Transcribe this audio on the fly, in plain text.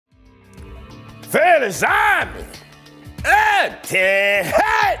Fearless Army.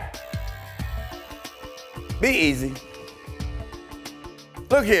 Be easy.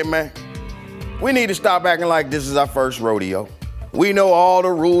 Look here, man. We need to stop acting like this is our first rodeo. We know all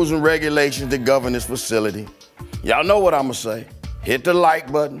the rules and regulations that govern this facility. Y'all know what I'm gonna say. Hit the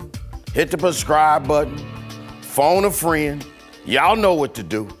like button, hit the subscribe button, phone a friend. Y'all know what to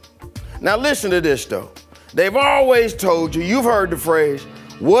do. Now listen to this though. They've always told you, you've heard the phrase,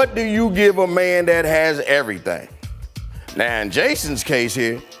 what do you give a man that has everything? Now in Jason's case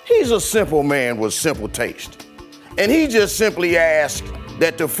here, he's a simple man with simple taste. And he just simply asks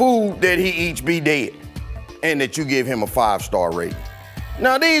that the food that he eats be dead and that you give him a 5-star rating.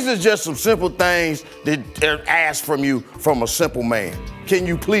 Now these are just some simple things that are asked from you from a simple man. Can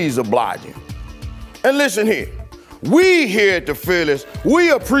you please oblige him? And listen here, we here at the Fearless, we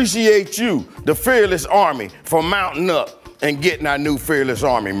appreciate you, the Fearless Army, for mounting up and getting our new Fearless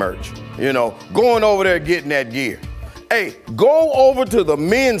Army merch. You know, going over there getting that gear. Hey, go over to the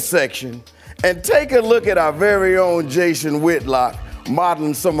men's section and take a look at our very own Jason Whitlock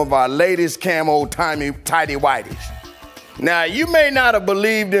modeling some of our latest camo tidy whities. Now, you may not have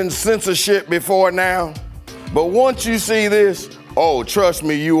believed in censorship before now, but once you see this, oh, trust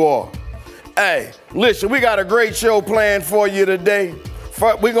me, you are. Hey, listen, we got a great show planned for you today.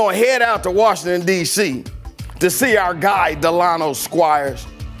 We're gonna head out to Washington, D.C. to see our guy, Delano Squires.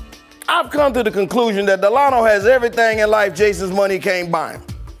 I've come to the conclusion that Delano has everything in life Jason's money can't buy him.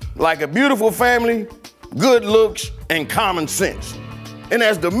 Like a beautiful family, good looks, and common sense. And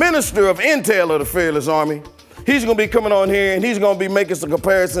as the Minister of Intel of the Fearless Army, he's gonna be coming on here and he's gonna be making some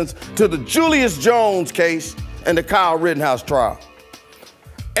comparisons to the Julius Jones case and the Kyle Rittenhouse trial.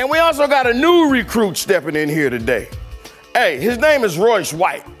 And we also got a new recruit stepping in here today. Hey, his name is Royce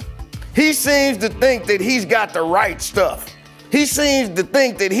White. He seems to think that he's got the right stuff. He seems to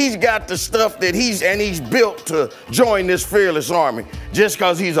think that he's got the stuff that he's built to join this Fearless Army just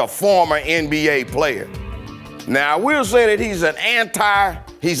because he's a former NBA player. Now, I will say that he's anti-China,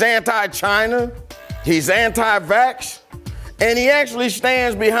 he's anti-vax, and he actually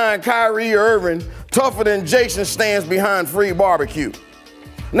stands behind Kyrie Irving tougher than Jason stands behind free barbecue.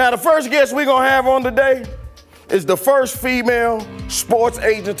 Now, the first guest we're gonna have on today is the first female sports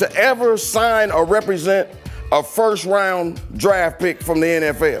agent to ever sign or represent a first-round draft pick from the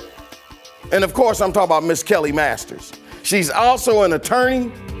NFL. And of course, I'm talking about Miss Kelli Masters. She's also an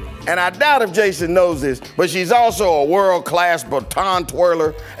attorney, and I doubt if Jason knows this, but she's also a world-class baton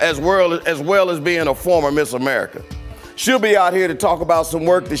twirler as well as being a former Miss America. She'll be out here to talk about some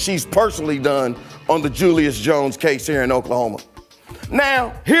work that she's personally done on the Julius Jones case here in Oklahoma.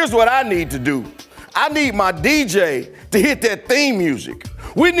 Now, here's what I need to do. I need my DJ to hit that theme music.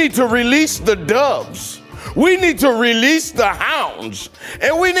 We need to release the doves. We need to release the hounds.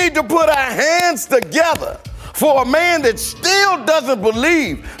 And we need to put our hands together for a man that still doesn't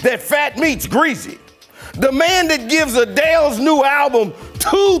believe that fat meat's greasy. The man that gives Adele's new album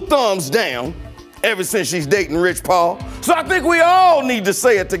 2 thumbs down ever since she's dating Rich Paul. So I think we all need to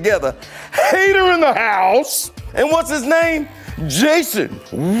say it together. Hater in the house. And what's his name? Jason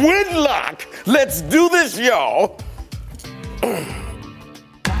Whitlock. Let's do this, y'all.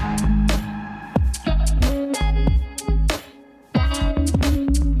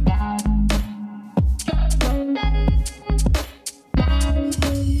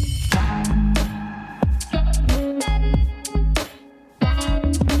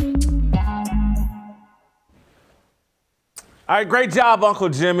 All right, great job, Uncle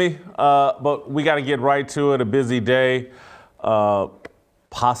Jimmy. But we got to get right to it. A busy day.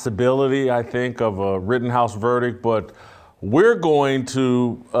 Possibility, I think, of a Rittenhouse verdict. But we're going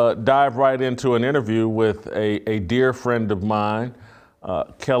to dive right into an interview with a dear friend of mine,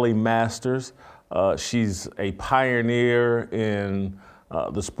 Kelli Masters. She's a pioneer in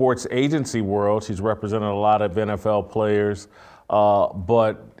the sports agency world. She's represented a lot of NFL players.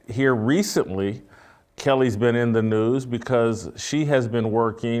 But here recently, Kelli's been in the news because she has been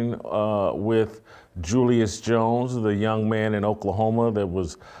working with Julius Jones, the young man in Oklahoma that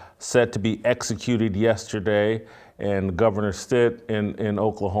was set to be executed yesterday. And Governor Stitt in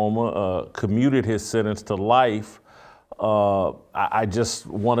Oklahoma commuted his sentence to life. I just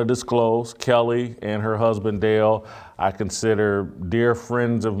want to disclose Kelli and her husband Dale, I consider dear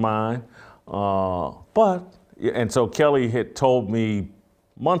friends of mine. And so Kelli had told me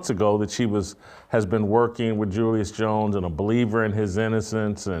months ago that she has been working with Julius Jones and a believer in his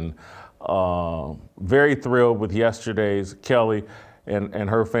innocence, and very thrilled with yesterday's, Kelli and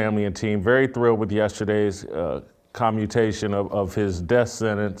her family and team, very thrilled with yesterday's commutation of his death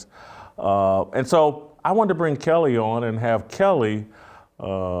sentence. And so I wanted to bring Kelli on and have Kelli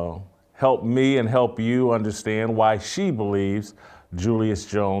help me and help you understand why she believes Julius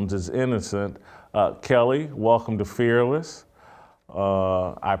Jones is innocent. Kelli, welcome to Fearless.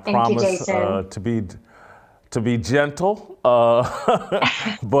 I promise to be gentle,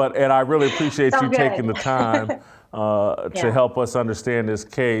 and I really appreciate you taking the time to help us understand this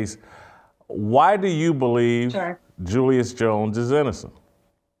case. Why do you believe Julius Jones is innocent?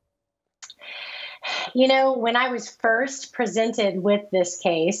 You know, when I was first presented with this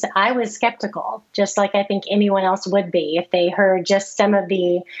case, I was skeptical, just like I think anyone else would be if they heard just some of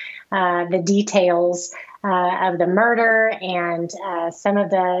the details of the murder and some of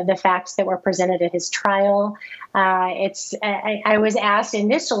the facts that were presented at his trial. I was asked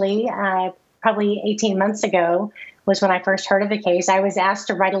initially, probably 18 months ago, was when I first heard of the case. I was asked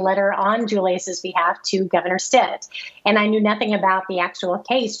to write a letter on Julius's behalf to Governor Stitt. And I knew nothing about the actual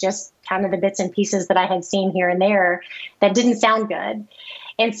case, just kind of the bits and pieces that I had seen here and there that didn't sound good.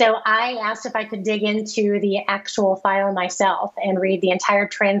 And so I asked if I could dig into the actual file myself and read the entire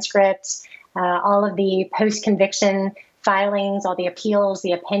transcript, all of the post-conviction filings, all the appeals,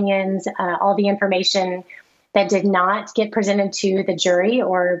 the opinions, all the information that did not get presented to the jury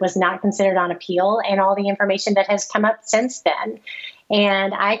or was not considered on appeal, and all the information that has come up since then.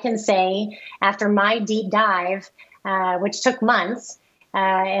 And I can say, after my deep dive, which took months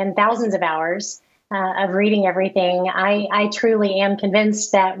and thousands of hours of reading everything, I truly am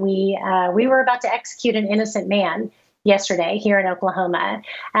convinced that we were about to execute an innocent man yesterday here in Oklahoma.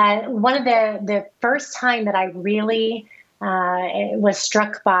 One of the first time that I really was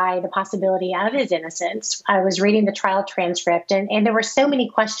struck by the possibility of his innocence, I was reading the trial transcript, and there were so many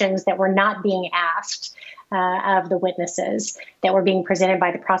questions that were not being asked of the witnesses that were being presented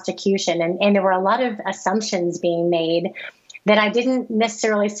by the prosecution. And there were a lot of assumptions being made that I didn't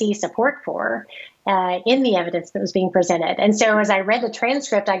necessarily see support for in the evidence that was being presented. And so as I read the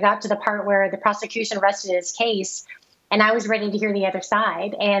transcript, I got to the part where the prosecution rested his case, and I was ready to hear the other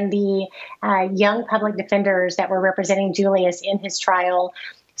side. And the young public defenders that were representing Julius in his trial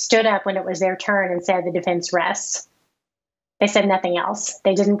stood up when it was their turn and said the defense rests. They said nothing else.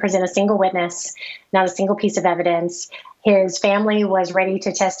 They didn't present a single witness, not a single piece of evidence. His family was ready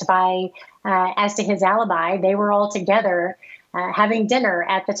to testify as to his alibi. They were all together having dinner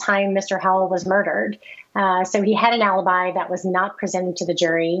at the time Mr. Howell was murdered. So he had an alibi that was not presented to the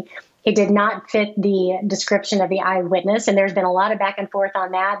jury. He did not fit the description of the eyewitness, and there's been a lot of back and forth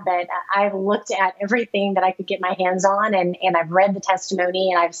on that, but I've looked at everything that I could get my hands on, and I've read the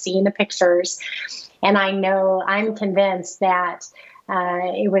testimony, and I've seen the pictures, and I'm convinced that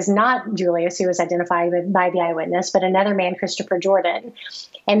it was not Julius who was identified by the eyewitness, but another man, Christopher Jordan.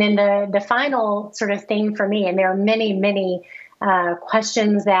 And then the final sort of thing for me, and there are many, many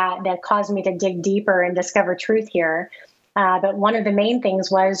questions that caused me to dig deeper and discover truth here. But one of the main things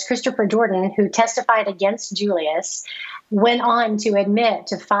was Christopher Jordan, who testified against Julius, went on to admit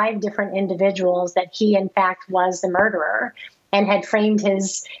to 5 different individuals that he, in fact, was the murderer and had framed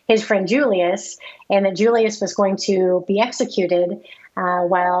his friend Julius, and that Julius was going to be executed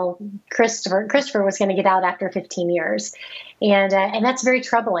while Christopher was going to get out after 15 years. And that's very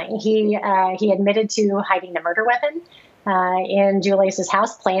troubling. He admitted to hiding the murder weapon in Julius's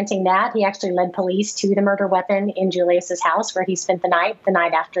house, planting that. He actually led police to the murder weapon in Julius's house, where he spent the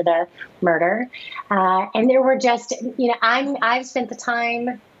night after the murder. And there were just, I've spent the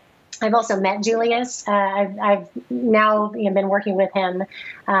time. I've also met Julius. I've now been working with him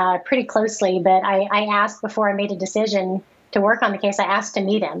pretty closely, but I asked before I made a decision to work on the case, I asked to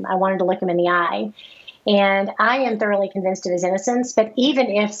meet him. I wanted to look him in the eye. And I am thoroughly convinced of his innocence. But even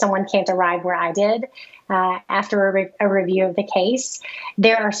if someone can't arrive where I did after a review of the case,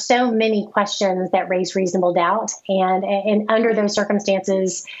 there are so many questions that raise reasonable doubt. And under those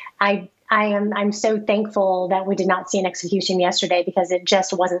circumstances, I'm so thankful that we did not see an execution yesterday, because it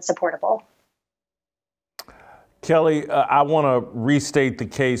just wasn't supportable. Kelli, I want to restate the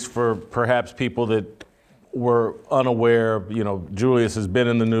case for perhaps people that were unaware. Julius has been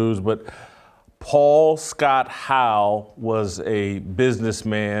in the news, but Paul Scott Howe was a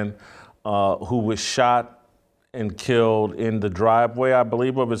businessman who was shot and killed in the driveway, I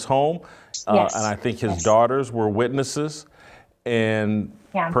believe, of his home. Yes. And I think his daughters were witnesses, and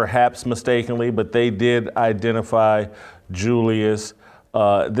perhaps mistakenly, but they did identify Julius.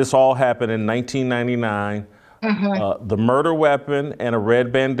 This all happened in 1999. The murder weapon and a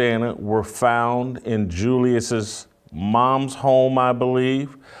red bandana were found in Julius's mom's home, I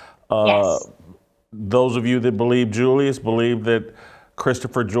believe. Yes. Those of you that believe Julius believe that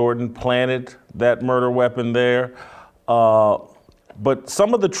Christopher Jordan planted that murder weapon there. But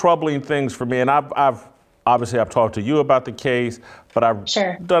some of the troubling things for me, and I've obviously I've talked to you about the case, but I've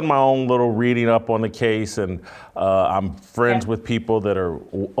done my own little reading up on the case, and I'm friends with people that are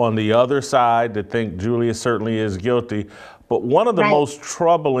on the other side that think Julius certainly is guilty. But one of the most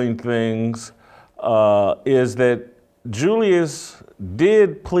troubling things is that Julius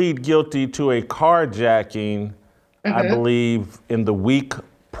did plead guilty to a carjacking, I believe, in the week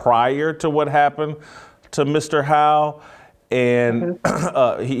prior to what happened to Mr. Howe, and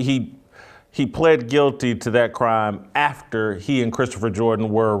he pled guilty to that crime after he and Christopher Jordan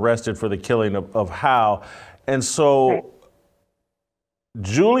were arrested for the killing of Howe. And so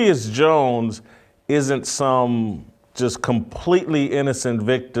Julius Jones isn't some just completely innocent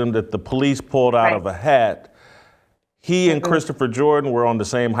victim that the police pulled out of a hat. He and Christopher Jordan were on the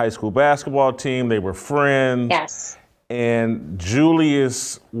same high school basketball team. They were friends. Yes. And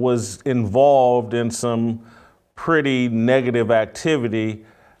Julius was involved in some pretty negative activity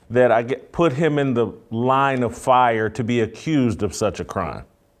that put him in the line of fire to be accused of such a crime.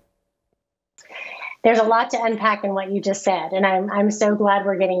 There's a lot to unpack in what you just said, and I'm so glad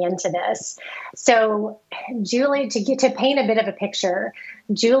we're getting into this. So, Julie, to paint a bit of a picture,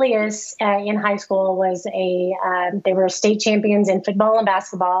 Julius in high school was they were state champions in football and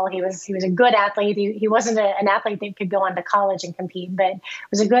basketball. He was a good athlete. He wasn't an athlete that could go on to college and compete, but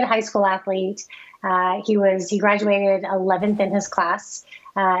was a good high school athlete. He graduated 11th in his class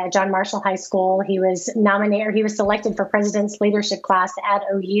at John Marshall High School. He was selected for President's Leadership class at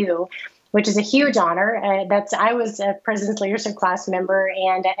OU, which is a huge honor. I was a President's Leadership class member,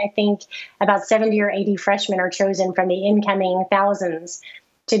 and I think about 70 or 80 freshmen are chosen from the incoming thousands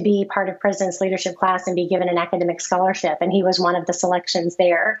to be part of President's Leadership class and be given an academic scholarship, and he was one of the selections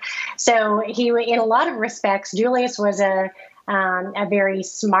there. So in a lot of respects, Julius was a very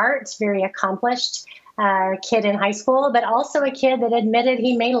smart, very accomplished kid in high school, but also a kid that admitted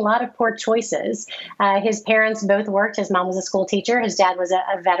he made a lot of poor choices. His parents both worked. His mom was a school teacher. His dad was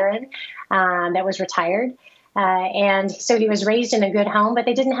a veteran that was retired. And so he was raised in a good home, but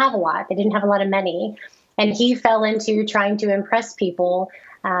they didn't have a lot. They didn't have a lot of money. And he fell into trying to impress people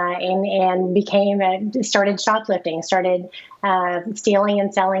and started shoplifting, started stealing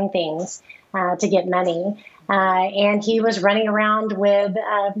and selling things to get money. And he was running around with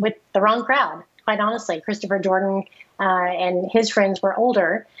the wrong crowd. Quite honestly, Christopher Jordan and his friends were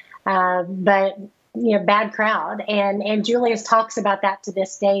older, but bad crowd. And Julius talks about that to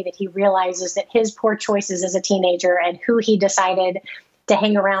this day, that he realizes that his poor choices as a teenager and who he decided to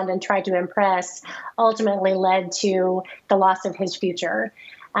hang around and try to impress ultimately led to the loss of his future.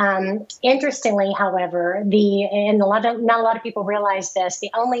 Interestingly, however, not a lot of people realize this,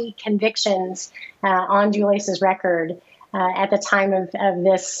 the only convictions on Julius's record at the time of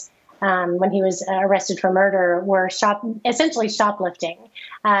this, when he was arrested for murder, were essentially shoplifting,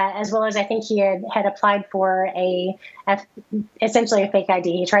 as well as I think he had applied for essentially a fake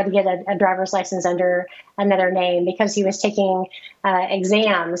ID. He tried to get a driver's license under another name because he was taking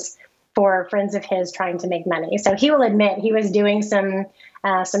exams for friends of his trying to make money. So he will admit he was doing some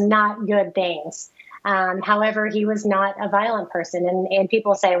not good things. However, he was not a violent person. And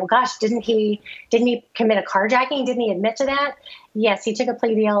people say, well, gosh, didn't he commit a carjacking? Didn't he admit to that? Yes, he took a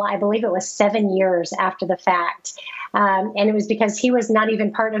plea deal. I believe it was 7 years after the fact. And it was because he was not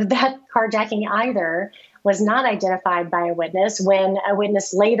even part of that carjacking either, was not identified by a witness. When a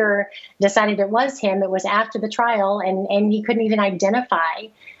witness later decided it was him, it was after the trial, and he couldn't even identify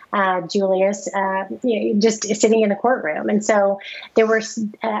Julius, just sitting in the courtroom. And so Julius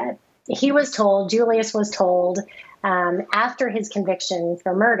was told after his conviction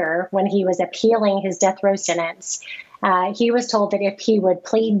for murder, when he was appealing his death row sentence, he was told that if he would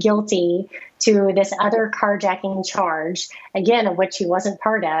plead guilty to this other carjacking charge, again, of which he wasn't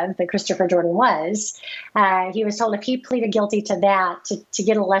part of, but Christopher Jordan was, he was told if he pleaded guilty to that, to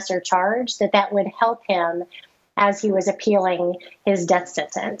get a lesser charge, that would help him as he was appealing his death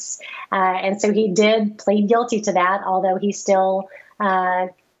sentence. And so he did plead guilty to that, although he still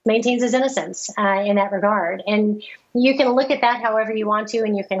maintains his innocence in that regard. And you can look at that however you want to,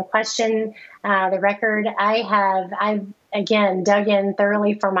 and you can question the record. I've again dug in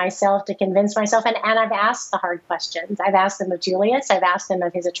thoroughly for myself to convince myself, and I've asked the hard questions. I've asked them of Julius. I've asked them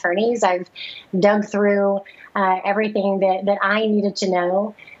of his attorneys. I've dug through everything that I needed to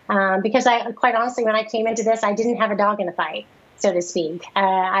know, because quite honestly, when I came into this, I didn't have a dog in the fight, so to speak.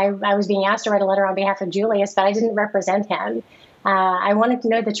 I was being asked to write a letter on behalf of Julius, but I didn't represent him. I wanted to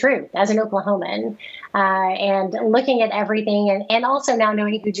know the truth as an Oklahoman, and looking at everything, and also now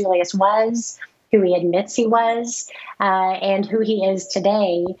knowing who Julius was, who he admits he was, and who he is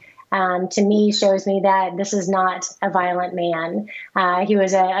today, to me shows me that this is not a violent man. He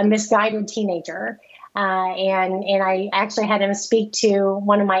was a misguided teenager, And I actually had him speak to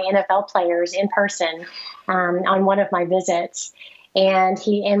one of my NFL players in person on one of my visits. And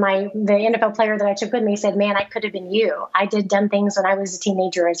the NFL player that I took with me said, "Man, I could have been you. I did dumb things when I was a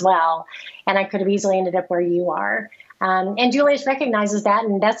teenager as well, and I could have easily ended up where you are." And Julius recognizes that,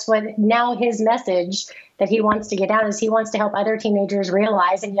 and that's what now his message that he wants to get out is he wants to help other teenagers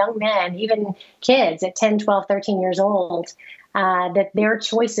realize, and young men, even kids at 10, 12, 13 years old, that their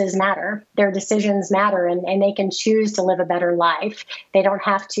choices matter, their decisions matter, and they can choose to live a better life. They don't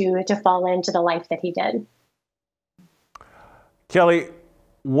have to fall into the life that he did. Kelli,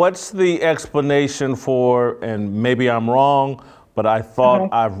 what's the explanation for, and maybe I'm wrong, but I thought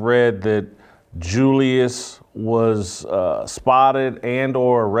I've read that Julius was spotted and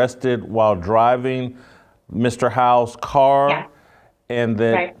or arrested while driving Mr. Howe's car, and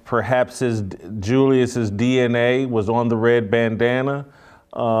that perhaps Julius's DNA was on the red bandana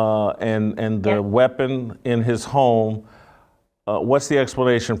and the weapon in his home. What's the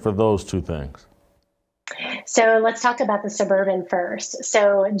explanation for those two things? So let's talk about the Suburban first.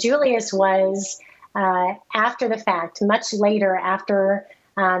 So Julius was, after the fact, much later after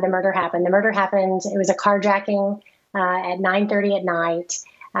the murder happened. The murder happened, it was a carjacking at 9:30 at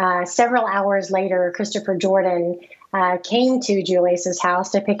night. Several hours later, Christopher Jordan came to Julius's house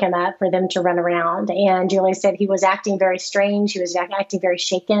to pick him up for them to run around. And Julius said he was acting very strange. He was acting very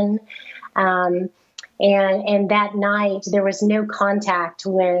shaken. And that night, there was no contact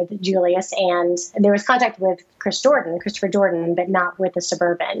with Julius, and there was contact with Christopher Jordan, but not with the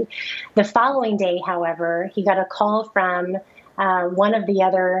Suburban. The following day, however, he got a call from one of the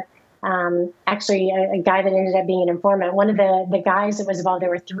other, actually a guy that ended up being an informant. One of the guys that was involved,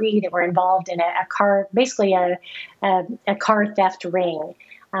 there were three that were involved in a car, basically a car theft ring,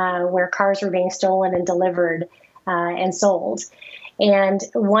 where cars were being stolen and delivered and sold. And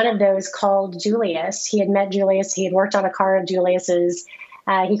one of those called Julius. He had met Julius. He had worked on a car of Julius's.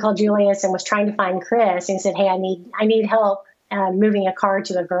 He called Julius and was trying to find Chris. And he said, "Hey, I need help moving a car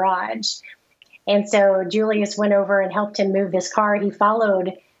to a garage." And so Julius went over and helped him move this car. He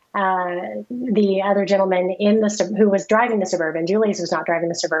followed the other gentleman who was driving the Suburban. Julius was not driving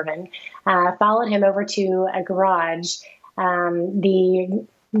the Suburban. Followed him over to a garage. The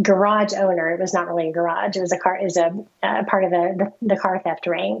garage owner, it was not really a garage, it was a part of the car theft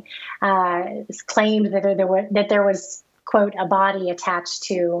ring, claimed that there was, quote, a body attached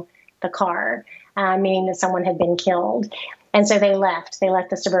to the car, meaning that someone had been killed. And so they left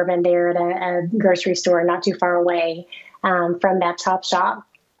the Suburban there at a grocery store not too far away from that chop shop.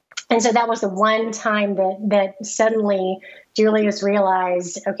 And so that was the one time that suddenly Julius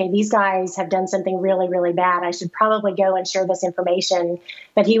realized, okay, these guys have done something really, really bad. I should probably go and share this information.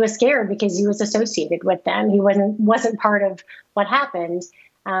 But he was scared because he was associated with them. He wasn't part of what happened,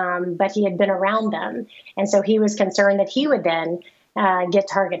 but he had been around them. And so he was concerned that he would then get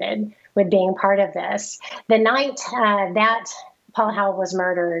targeted with being part of this. The night that Paul Howell was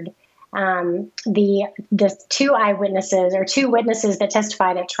murdered, the two eyewitnesses, or two witnesses that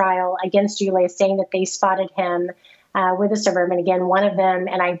testified at trial against Julius, saying that they spotted him with a Suburban. Again, one of them,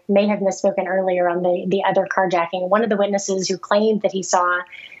 and I may have misspoken earlier on the other carjacking, one of the witnesses who claimed that he saw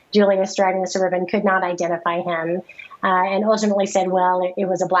Julius driving the Suburban could not identify him, and ultimately said, well, it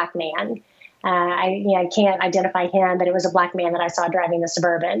was a black man. I can't identify him, but it was a black man that I saw driving the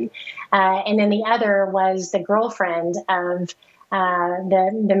Suburban. And then the other was the girlfriend of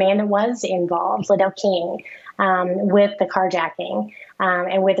the man that was involved, Liddell King, with the carjacking,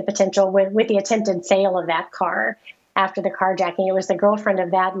 and with the potential, with the attempted sale of that car after the carjacking. It was the girlfriend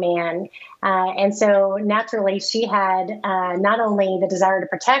of that man. And so naturally she had not only the desire to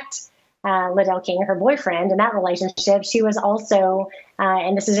protect Liddell King, her boyfriend, in that relationship, she was also,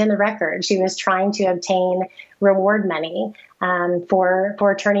 and this is in the record, she was trying to obtain reward money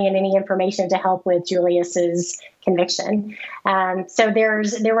for turning in any information to help with Julius's conviction. So there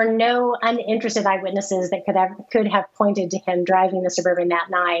were no uninterested eyewitnesses that could have pointed to him driving the Suburban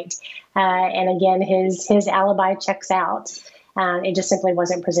that night. And again, his alibi checks out. It just simply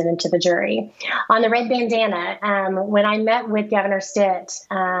wasn't presented to the jury. On the red bandana, when I met with Governor Stitt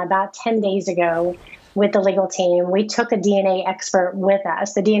about 10 days ago with the legal team, we took a DNA expert with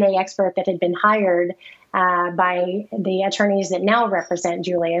us, the DNA expert that had been hired by the attorneys that now represent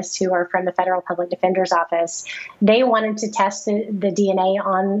Julius, who are from the Federal Public Defender's Office. They wanted to test the DNA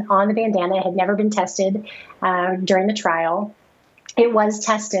on the bandana. It had never been tested during the trial. It was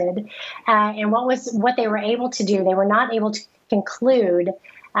tested. And what they were able to do, they were not able to conclude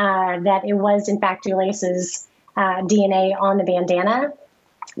that it was, in fact, Julius's DNA on the bandana.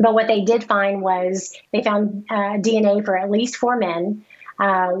 But what they did find was they found DNA for at least 4 men.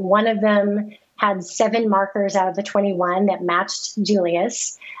 One of them had 7 markers out of the 21 that matched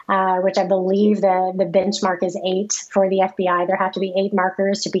Julius, which I believe the benchmark is 8 for the FBI. There have to be 8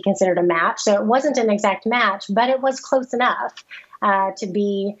 markers to be considered a match. So it wasn't an exact match, but it was close enough to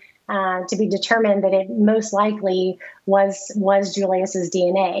be determined that it most likely was Julius's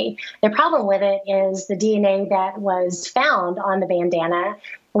DNA. The problem with it is the DNA that was found on the bandana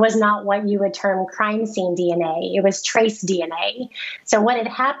was not what you would term crime scene DNA. It was trace DNA. So what had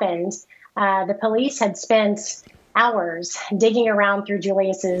happened, the police had spent hours digging around through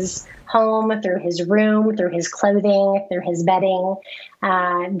Julius's home, through his room, through his clothing, through his bedding.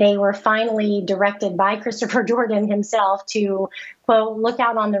 They were finally directed by Christopher Jordan himself to, quote, look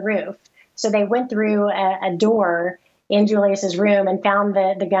out on the roof. So they went through a door in Julius's room and found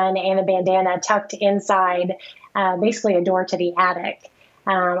the gun and the bandana tucked inside, basically a door to the attic.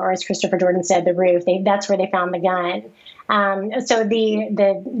 Or as Christopher Jordan said, the roof. That's where they found the gun. So the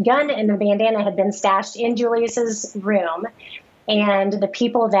gun and the bandana had been stashed in Julius's room, and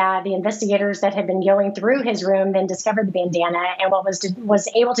the investigators that had been going through his room then discovered the bandana, and what was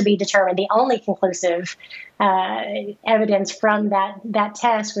able to be determined, the only conclusive evidence from that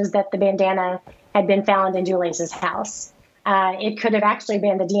test was that the bandana had been found in Julius's house. It could have actually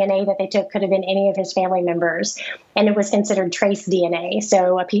been the DNA that they took could have been any of his family members, and it was considered trace DNA.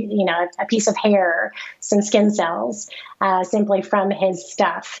 So a piece of hair, some skin cells, simply from his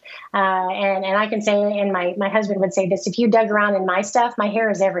stuff. And I can say, and my husband would say this: if you dug around in my stuff, my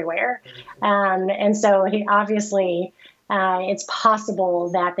hair is everywhere. And so he obviously, it's possible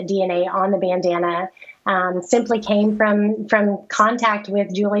that the DNA on the bandana simply came from contact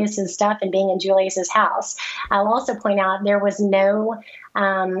with Julius's stuff and being in Julius's house. I'll also point out there was no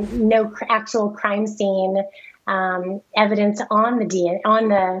actual crime scene evidence on the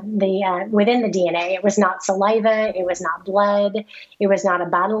DNA within the DNA. It was not saliva. It was not blood. It was not a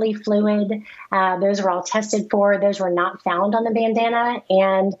bodily fluid. Those were all tested for. Those were not found on the bandana,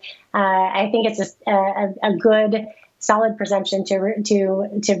 and I think it's a good, solid presumption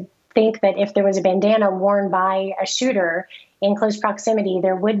to think that if there was a bandana worn by a shooter in close proximity,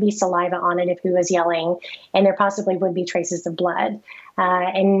 there would be saliva on it if he was yelling, and there possibly would be traces of blood.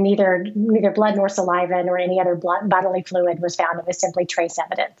 And neither blood nor saliva nor any other bodily fluid was found. It was simply trace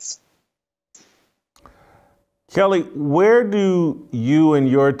evidence. Kelli, where do you and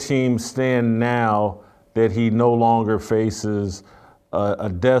your team stand now that he no longer faces a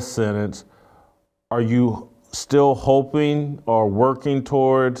death sentence? Are you still hoping or working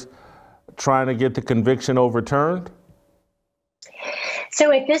towards trying to get the conviction overturned?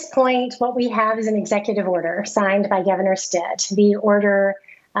 So at this point, what we have is an executive order signed by Governor Stitt. The order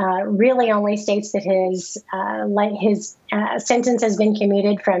really only states that his sentence has been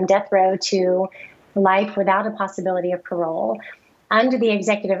commuted from death row to life without a possibility of parole. Under the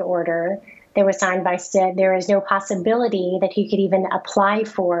executive order that was signed by Stitt, there is no possibility that he could even apply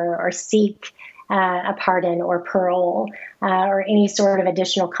for or seek a pardon or parole or any sort of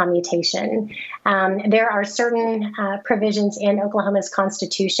additional commutation. There are certain provisions in Oklahoma's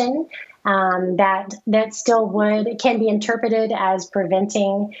Constitution that still can be interpreted as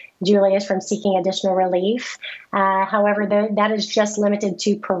preventing Julius from seeking additional relief. However, that is just limited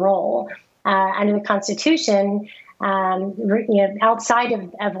to parole. Under the Constitution, outside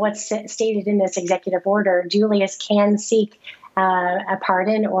of what's stated in this executive order, Julius can seek a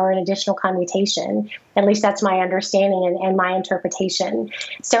pardon or an additional commutation. At least that's my understanding and my interpretation.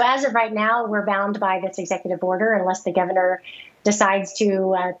 So as of right now, we're bound by this executive order unless the governor decides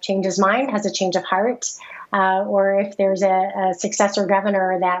to change his mind, has a change of heart, or if there's a successor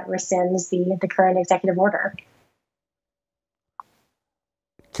governor that rescinds the current executive order.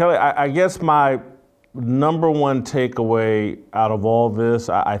 Kelli, I guess my number one takeaway out of all this,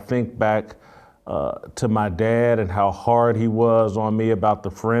 I think back to my dad and how hard he was on me about the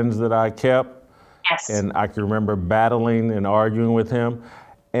friends that I kept. Yes. And I can remember battling and arguing with him.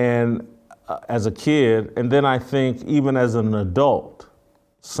 And as a kid, and then I think even as an adult,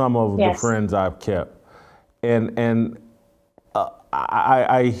 some of the friends I've kept. And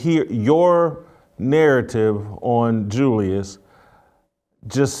I hear your narrative on Julius.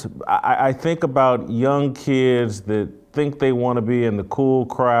 I think about young kids that think they want to be in the cool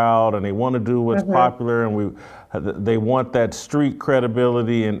crowd and they want to do what's popular, and they want that street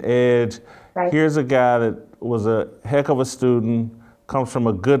credibility and edge. Right. Here's a guy that was a heck of a student, comes from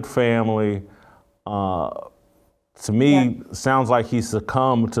a good family. To me, sounds like he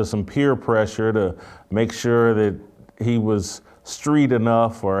succumbed to some peer pressure to make sure that he was street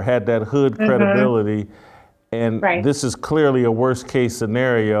enough or had that hood credibility. And this is clearly a worst case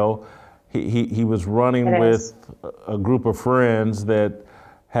scenario. He was running with a group of friends that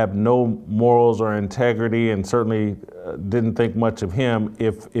have no morals or integrity, and certainly didn't think much of him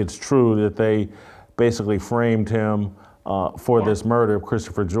if it's true that they basically framed him for this murder of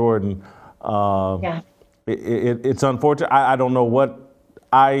Christopher Jordan. It's unfortunate. I don't know what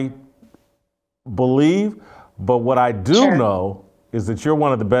I believe, but what I do know is that you're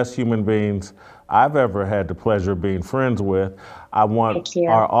one of the best human beings I've ever had the pleasure of being friends with. I want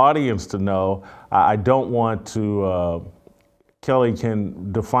our audience to know, I don't want to, Kelli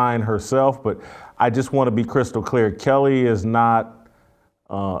can define herself, but I just want to be crystal clear. Kelli is not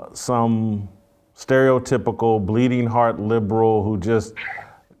some stereotypical bleeding heart liberal who just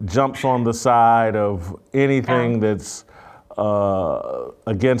jumps on the side of anything that's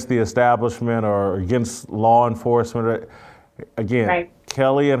against the establishment or against law enforcement. Again,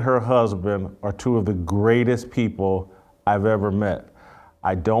 Kelli and her husband are two of the greatest people I've ever met.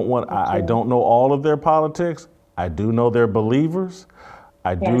 I don't know all of their politics. I do know they're believers.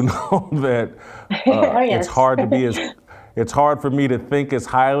 I do know that it's hard to be it's hard for me to think as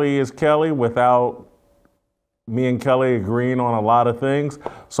highly as Kelli without me and Kelli agreeing on a lot of things.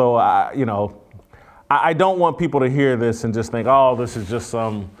 So I don't want people to hear this and just think, oh, this is just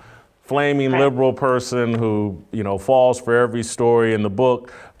some flaming liberal person who, falls for every story in the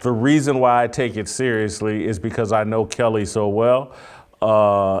book. The reason why I take it seriously is because I know Kelli so well.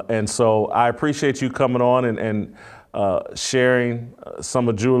 And so I appreciate you coming on and sharing some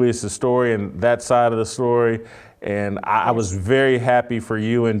of Julius's story and that side of the story. And I was very happy for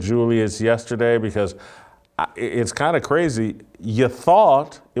you and Julius yesterday because it's kind of crazy. You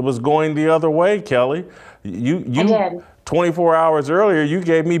thought it was going the other way, Kelli. You did. 24 hours earlier, you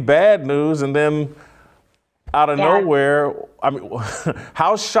gave me bad news, and then out of nowhere, I mean,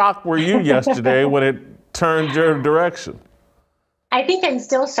 how shocked were you yesterday when it turned your direction? I think I'm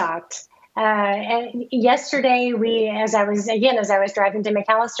still shocked. And yesterday, as I was driving to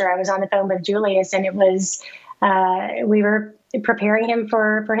McAllister, I was on the phone with Julius, and it was we were preparing him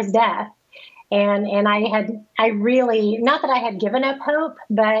for his death. And I really, not that I had given up hope,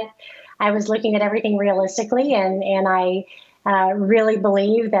 but I was looking at everything realistically, and I really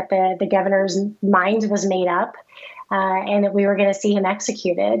believed that the governor's mind was made up, and that we were going to see him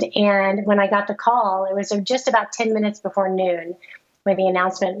executed. And when I got the call, it was just about 10 minutes before noon when the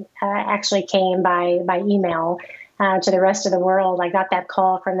announcement actually came by email to the rest of the world. I got that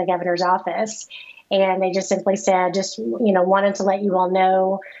call from the governor's office, and they just simply said, wanted to let you all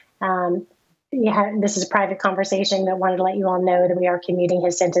know, this is a private conversation, but wanted to let you all know that we are commuting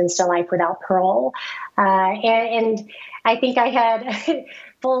his sentence to life without parole. And I think I had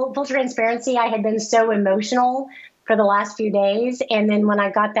full transparency. I had been so emotional for the last few days. And then when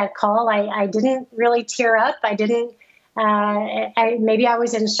I got that call, I didn't really tear up. I didn't, maybe I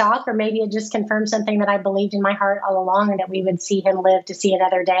was in shock, or maybe it just confirmed something that I believed in my heart all along, and that we would see him live to see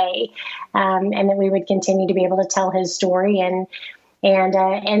another day. And that we would continue to be able to tell his story and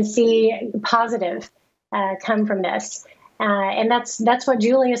see positive come from this. And that's what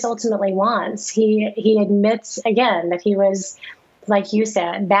Julius ultimately wants. He admits again that he was, like you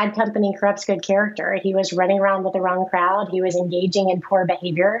said, bad company corrupts good character. He was running around with the wrong crowd. He was engaging in poor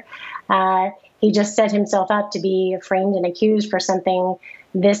behavior. He just set himself up to be framed and accused for something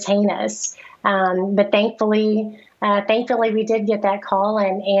this heinous. But thankfully we did get that call,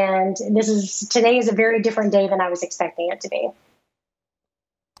 and today is a very different day than I was expecting it to be.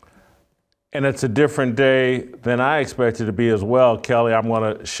 And it's a different day than I expected it to be as well, Kelli. I'm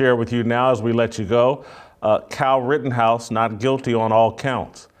going to share with you now as we let you go. Kyle Rittenhouse not guilty on all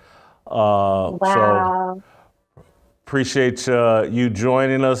counts. Wow. So appreciate you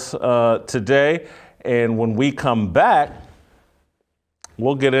joining us today. And when we come back,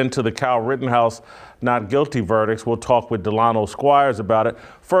 we'll get into the Kyle Rittenhouse not guilty verdicts. We'll talk with Delano Squires about it.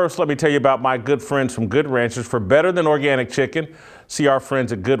 First, let me tell you about my good friends from Good Ranchers. For better than organic chicken, see our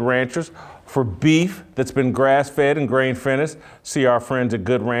friends at Good Ranchers. For beef that's been grass-fed and grain-finished, see our friends at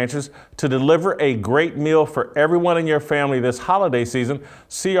Good Ranchers. To deliver a great meal for everyone in your family this holiday season,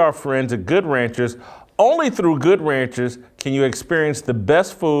 see our friends at Good Ranchers. Only through Good Ranchers can you experience the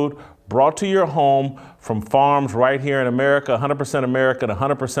best food brought to your home from farms right here in America, 100% American,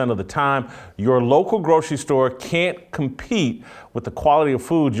 100% of the time. Your local grocery store can't compete with the quality of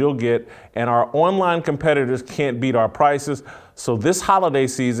food you'll get and our online competitors can't beat our prices. So this holiday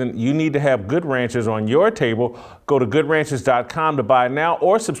season, you need to have Good Ranchers on your table. Go to goodranchers.com to buy now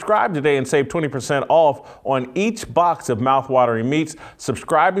or subscribe today and save 20% off on each box of mouthwatering meats.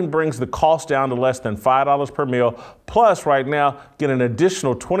 Subscribing brings the cost down to less than $5 per meal. Plus, right now, get an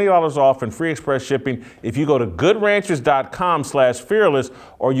additional $20 off and free express shipping if you go to goodranchers.com/fearless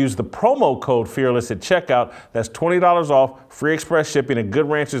or use the promo code fearless at checkout. That's $20 off, free express shipping at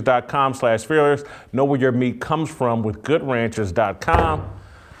goodranchers.com/fearless. Know where your meat comes from with goodranchers.com.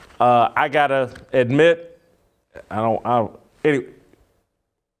 I gotta admit, anyway,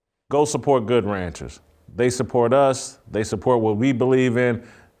 go support Good Ranchers. They support us. They support what we believe in.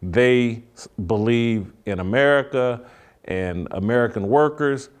 They believe in America and American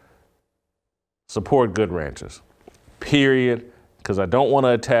workers. Support Good Ranchers, period, because I don't want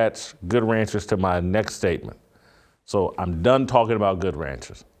to attach Good Ranchers to my next statement. So I'm done talking about Good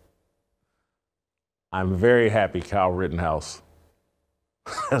Ranchers. I'm very happy Kyle Rittenhouse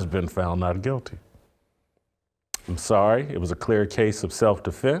has been found not guilty. I'm sorry, it was a clear case of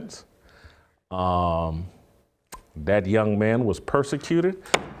self-defense. That young man was persecuted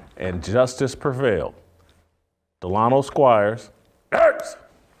and justice prevailed. Delano Squires, next!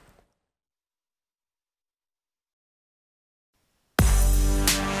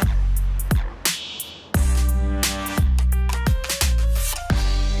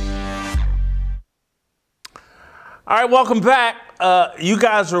 All right, welcome back. You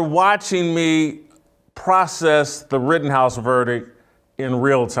guys are watching me process the Rittenhouse verdict in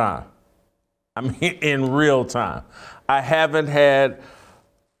real time. I mean, in real time. I haven't had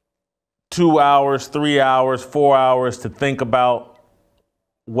 2 hours, 3 hours, 4 hours to think about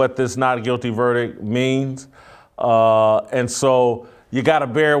what this not guilty verdict means. And so you got to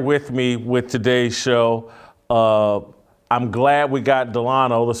bear with me with today's show. I'm glad we got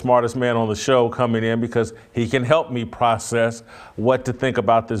Delano, the smartest man on the show, coming in because he can help me process what to think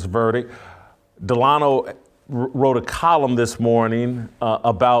about this verdict. Delano wrote a column this morning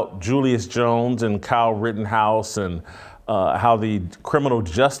about Julius Jones and Kyle Rittenhouse and how the criminal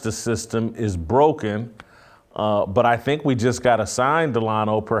justice system is broken. But I think we just got a sign,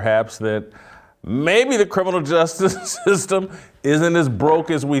 Delano, perhaps, that maybe the criminal justice system isn't as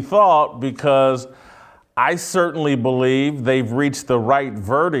broke as we thought, because I certainly believe they've reached the right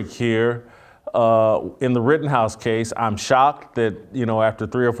verdict here in the Rittenhouse case. I'm shocked that, after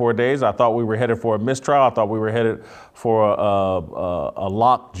 3 or 4 days, I thought we were headed for a mistrial. I thought we were headed for a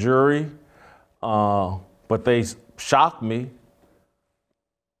locked jury. But they shocked me.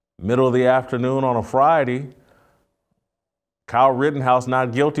 Middle of the afternoon on a Friday, Kyle Rittenhouse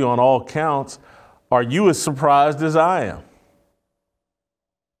not guilty on all counts. Are you as surprised as I am?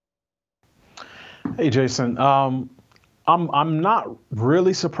 Hey, Jason. I'm not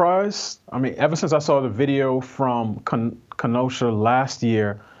really surprised. I mean, ever since I saw the video from Kenosha last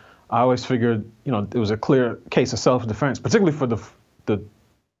year, I always figured, it was a clear case of self-defense, particularly for the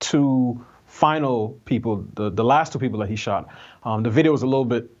two final people, the last two people that he shot. The video was a little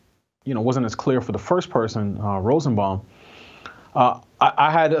bit, wasn't as clear for the first person, Rosenbaum.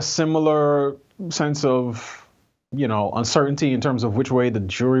 I had a similar sense of, uncertainty in terms of which way the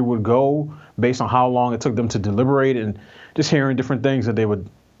jury would go based on how long it took them to deliberate, and just hearing different things that they would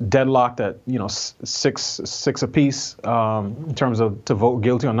deadlocked at, six apiece in terms of to vote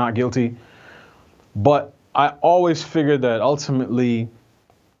guilty or not guilty. But I always figured that ultimately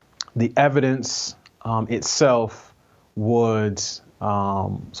the evidence itself would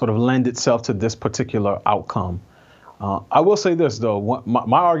sort of lend itself to this particular outcome. I will say this, though.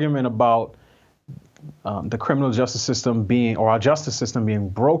 My argument about the criminal justice system being, or our justice system being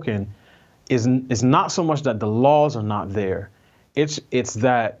broken is not so much that the laws are not there. It's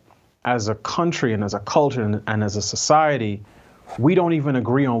that as a country and as a culture and as a society, we don't even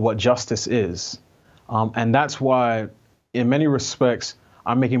agree on what justice is. And that's why, in many respects,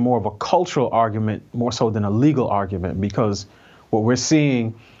 I'm making more of a cultural argument more so than a legal argument, because what we're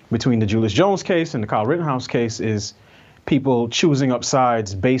seeing between the Julius Jones case and the Kyle Rittenhouse case is people choosing up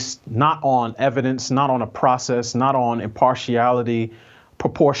sides based not on evidence, not on a process, not on impartiality,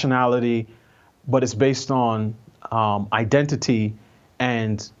 proportionality, but it's based on identity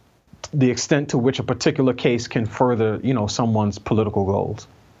and the extent to which a particular case can further, someone's political goals.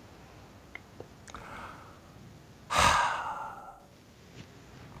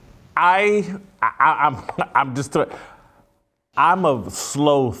 I'm a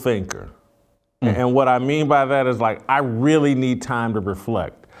slow thinker. And what I mean by that is, like, I really need time to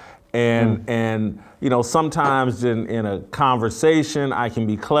reflect. And sometimes in a conversation, I can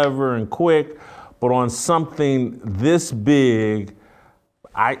be clever and quick, but on something this big,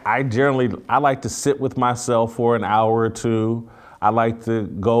 I like to sit with myself for an hour or two. I like to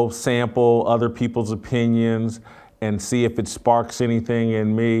go sample other people's opinions and see if it sparks anything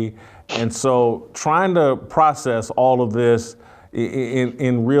in me. And so trying to process all of this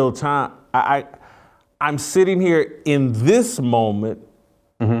in real time, I'm sitting here in this moment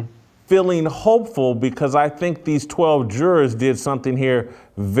feeling hopeful because I think these 12 jurors did something here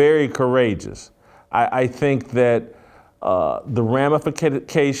very courageous. I think that the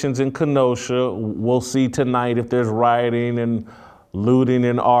ramifications in Kenosha, we'll see tonight if there's rioting and looting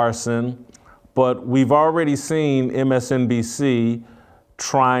and arson. But we've already seen MSNBC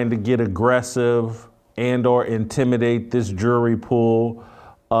trying to get aggressive and or intimidate this jury pool.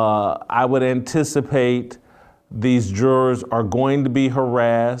 I would anticipate these jurors are going to be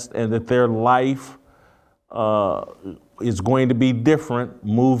harassed and that their life is going to be different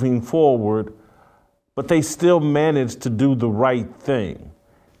moving forward, but they still managed to do the right thing.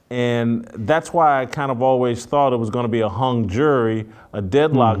 And that's why I kind of always thought it was going to be a hung jury, a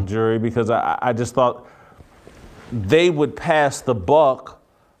deadlock jury, because I just thought they would pass the buck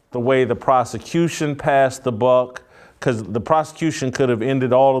the way the prosecution passed the buck, because the prosecution could have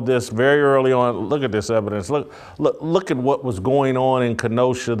ended all of this very early on. Look at this evidence. Look at what was going on in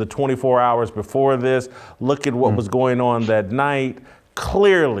Kenosha the 24 hours before this. Look at what was going on that night.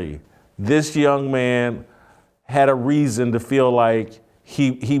 Clearly, this young man had a reason to feel like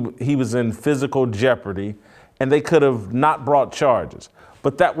he was in physical jeopardy, and they could have not brought charges.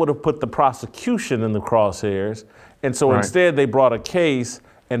 But that would have put the prosecution in the crosshairs. And so instead they brought a case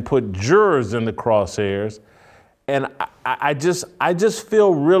and put jurors in the crosshairs. And I just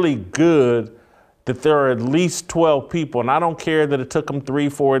feel really good that there are at least 12 people, and I don't care that it took them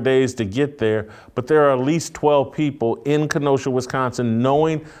 3-4 days to get there, but there are at least 12 people in Kenosha, Wisconsin,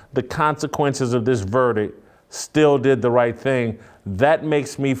 knowing the consequences of this verdict, still did the right thing. That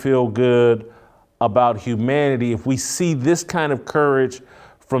makes me feel good about humanity. If we see this kind of courage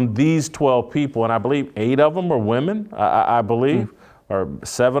from these 12 people, and I believe 8 of them are women, I believe, or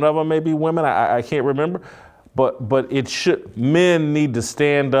 7 of them may be women, I can't remember. But it should, men need to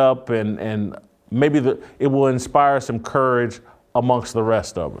stand up and maybe it will inspire some courage amongst the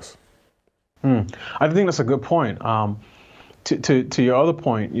rest of us. I think that's a good point. To your other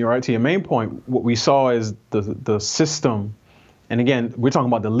point, you're right, to your main point, what we saw is the system, and again, we're talking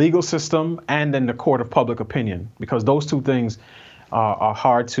about the legal system and then the court of public opinion, because those two things are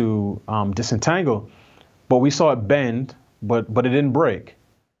hard to disentangle. But we saw it bend, but it didn't break.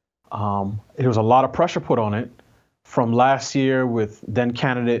 There was a lot of pressure put on it from last year with then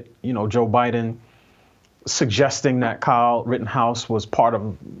candidate, Joe Biden, suggesting that Kyle Rittenhouse was part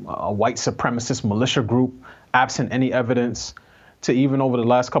of a white supremacist militia group, absent any evidence, to even over the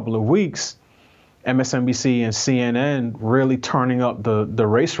last couple of weeks, MSNBC and CNN really turning up the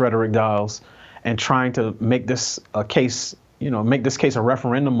race rhetoric dials and trying to make this a case, make this case a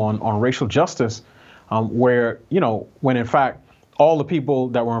referendum on racial justice, where, when in fact, all the people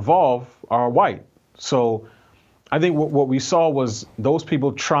that were involved are white. So I think what we saw was those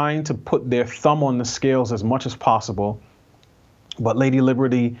people trying to put their thumb on the scales as much as possible. But Lady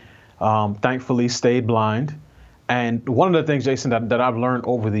Liberty, thankfully, stayed blind. And one of the things, Jason, that I've learned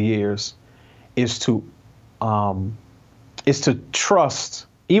over the years is to trust,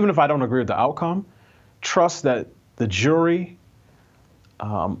 even if I don't agree with the outcome, trust that the jury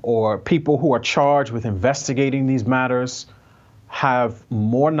or people who are charged with investigating these matters have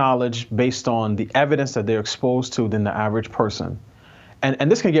more knowledge based on the evidence that they're exposed to than the average person. And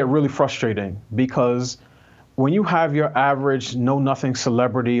this can get really frustrating because when you have your average know-nothing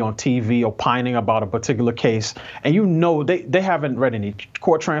celebrity on TV opining about a particular case, and they haven't read any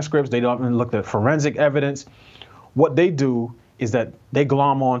court transcripts, they haven't looked at forensic evidence, what they do is that they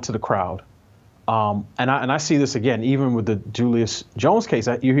glom on to the crowd. And I see this again, even with the Julius Jones case.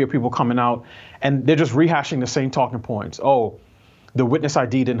 You hear people coming out and they're just rehashing the same talking points. Oh, the witness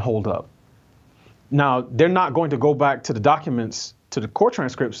ID didn't hold up. Now, they're not going to go back to the documents, to the court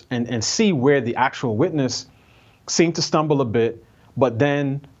transcripts, and see where the actual witness seemed to stumble a bit, but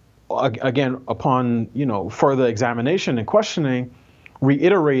then, again, upon further examination and questioning,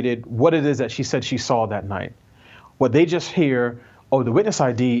 reiterated what it is that she said she saw that night. What they just hear, oh, the witness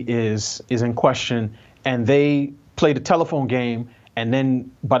ID is in question, and they play the telephone game, and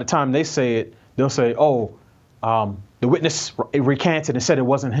then by the time they say it, they'll say, oh, the witness recanted and said it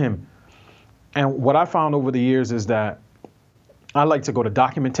wasn't him. And what I found over the years is that I like to go to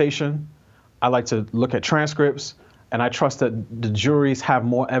documentation, I like to look at transcripts, and I trust that the juries have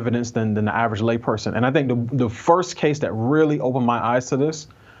more evidence than the average layperson. And I think the first case that really opened my eyes to this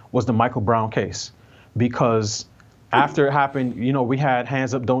was the Michael Brown case, because After it happened, we had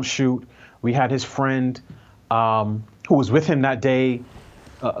Hands Up, Don't Shoot. We had his friend who was with him that day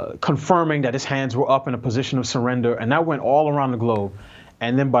confirming that his hands were up in a position of surrender. And that went all around the globe.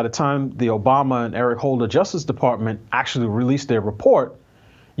 And then by the time the Obama and Eric Holder Justice Department actually released their report,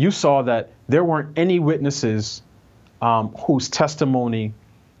 you saw that there weren't any witnesses whose testimony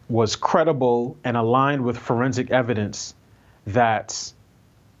was credible and aligned with forensic evidence that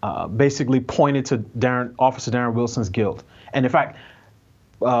basically pointed to Officer Darren Wilson's guilt. And in fact,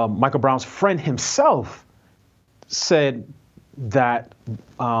 Michael Brown's friend himself said that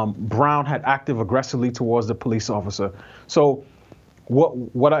Brown had acted aggressively towards the police officer. So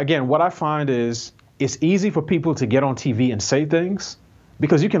what I find is it's easy for people to get on TV and say things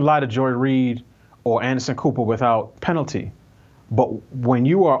because you can lie to Joy Reid or Anderson Cooper without penalty. But when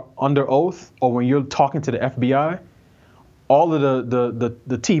you are under oath or when you're talking to the FBI, all of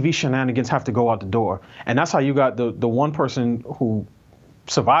the TV shenanigans have to go out the door. And that's how you got the one person who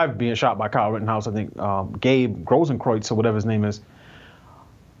survived being shot by Kyle Rittenhouse, I think Gabe Grosenkreutz or whatever his name is.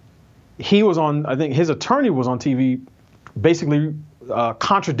 He was on, I think his attorney was on TV basically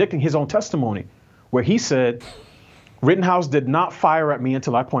contradicting his own testimony, where he said, Rittenhouse did not fire at me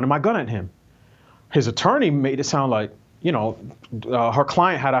until I pointed my gun at him. His attorney made it sound like, her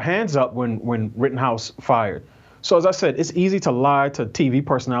client had her hands up when Rittenhouse fired. So as I said, it's easy to lie to TV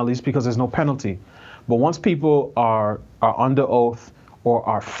personalities because there's no penalty. But once people are under oath or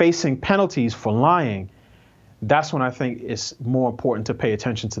are facing penalties for lying, that's when I think it's more important to pay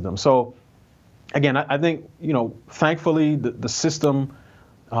attention to them. So again, I think, thankfully the system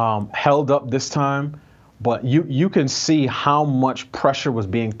held up this time, but you can see how much pressure was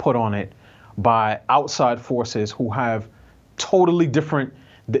being put on it by outside forces who have totally different,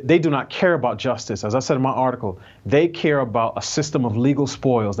 they do not care about justice. As I said in my article, they care about a system of legal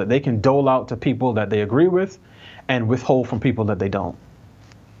spoils that they can dole out to people that they agree with and withhold from people that they don't.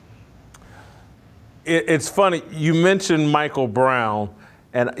 It's funny, you mentioned Michael Brown,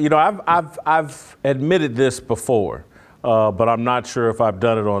 and I've admitted this before, but I'm not sure if I've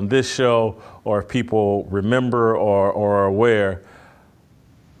done it on this show or if people remember or are aware.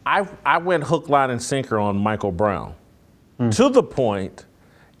 I went hook, line, and sinker on Michael Brown to the point,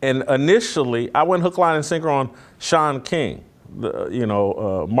 and initially I went hook, line, and sinker on Shaun King,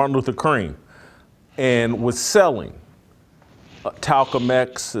 Martin Luther King, and was selling Talcum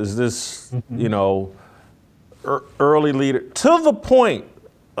X is this, early leader to the point,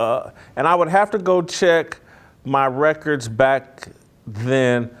 and I would have to go check my records back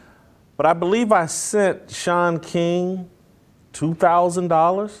then, but I believe I sent Shaun King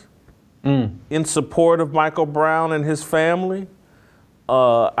 $2,000 in support of Michael Brown and his family.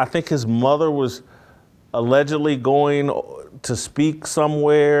 I think his mother was allegedly going to speak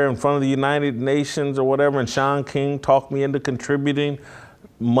somewhere in front of the United Nations or whatever, and Shaun King talked me into contributing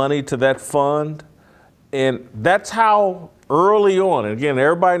money to that fund. And that's how early on, and again,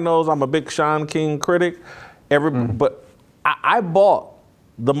 everybody knows I'm a big Shaun King critic, but I bought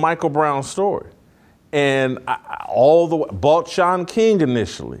the Michael Brown story. And bought Shaun King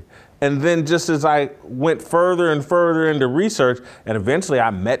initially. And then just as I went further and further into research, and eventually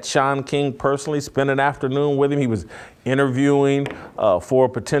I met Shaun King personally, spent an afternoon with him. He was interviewing for a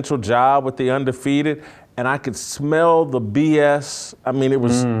potential job with the Undefeated, and I could smell the BS. I mean, it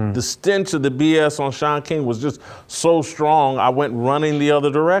was the stench of the BS on Shaun King was just so strong, I went running the other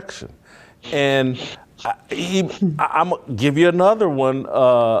direction. And I'm gonna give you another one,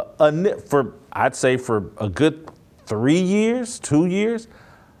 I'd say for a good 2 years,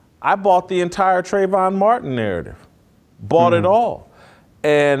 I bought the entire Trayvon Martin narrative, bought it all.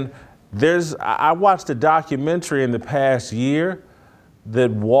 And I watched a documentary in the past year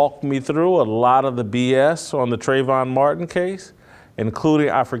that walked me through a lot of the BS on the Trayvon Martin case, including,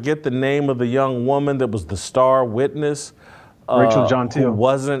 I forget the name of the young woman that was the star witness. Rachel John Teal. Who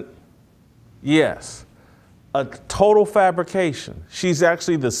wasn't, yes, a total fabrication. She's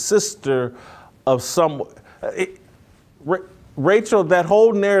actually the sister of Rachel, that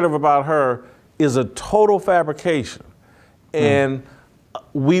whole narrative about her is a total fabrication. And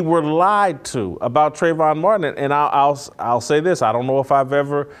we were lied to about Trayvon Martin. And I'll say this, I don't know if I've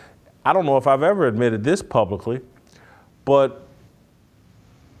ever admitted this publicly, but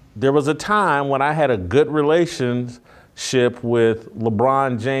there was a time when I had a good relationship with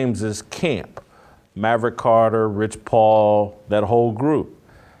LeBron James's camp, Maverick Carter, Rich Paul, that whole group.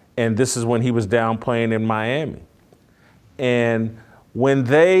 And this is when he was down playing in Miami. And when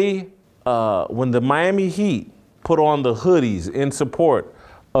the Miami Heat put on the hoodies in support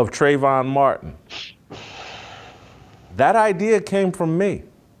of Trayvon Martin, that idea came from me.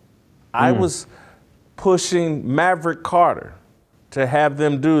 I was pushing Maverick Carter to have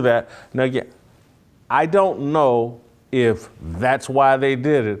them do that. Now, again, I don't know if that's why they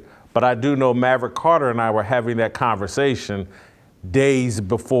did it, but I do know Maverick Carter and I were having that conversation days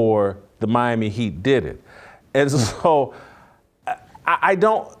before the Miami Heat did it. And so I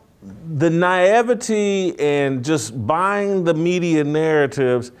don't, the naivety and just buying the media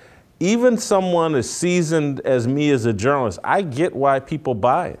narratives, even someone as seasoned as me as a journalist, I get why people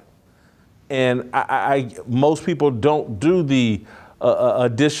buy it. And most people don't do the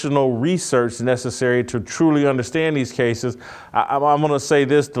additional research necessary to truly understand these cases. I'm going to say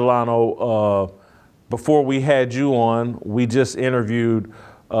this, Delano. Before we had you on, we just interviewed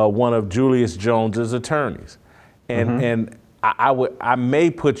one of Julius Jones's attorneys, and I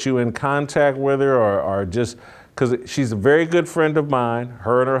may put you in contact with her, or just because she's a very good friend of mine.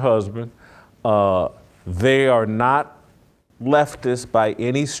 Her and her husband, they are not leftist by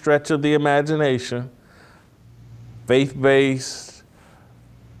any stretch of the imagination. Faith-based,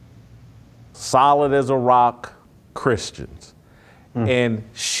 solid as a rock Christians. And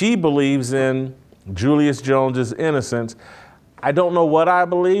she believes in Julius Jones's innocence. I don't know what I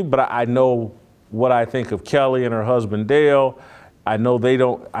believe, but I know what I think of Kelli and her husband Dale. I know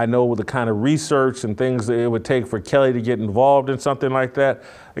I know the kind of research and things that it would take for Kelli to get involved in something like that.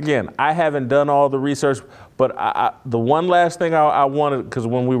 Again, I haven't done all the research, but the one last thing I wanted, because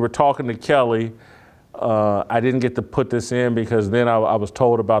when we were talking to Kelli, I didn't get to put this in because then I was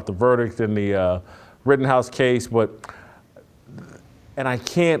told about the verdict in the Rittenhouse case, and I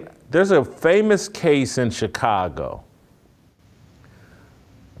can't, there's a famous case in Chicago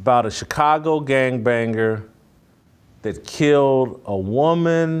about a Chicago gangbanger that killed a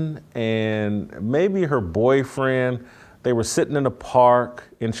woman and maybe her boyfriend. They were sitting in a park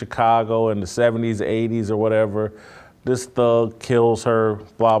in Chicago in the 70s, 80s or whatever. This thug kills her,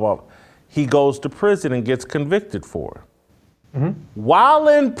 blah, blah. He goes to prison and gets convicted for it. While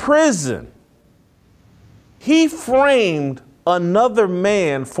in prison, he framed another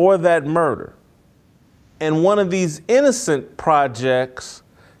man for that murder. And one of these innocent projects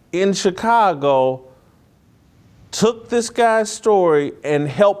in Chicago took this guy's story and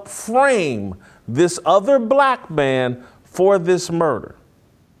helped frame this other black man for this murder.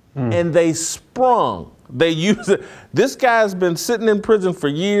 And they sprung. They used it. This guy's been sitting in prison for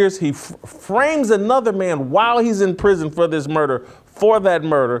years. He frames another man while he's in prison for this murder, for that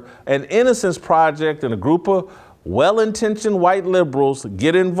murder. An Innocence Project and a group of well-intentioned white liberals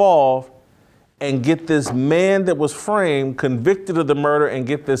get involved and get this man that was framed convicted of the murder and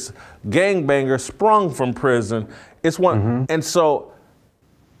get this gangbanger sprung from prison. It's one, and so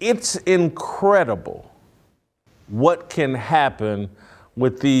it's incredible what can happen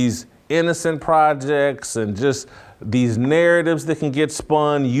with these innocent projects and just these narratives that can get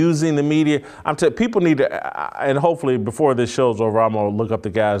spun using the media. I'm telling people need to, and hopefully before this show's over, I'm gonna look up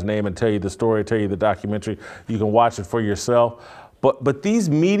the guy's name and tell you the story, tell you the documentary. You can watch it for yourself. But these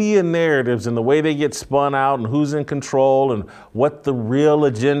media narratives and the way they get spun out and who's in control and what the real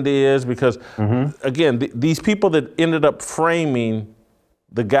agenda is, because again, these people that ended up framing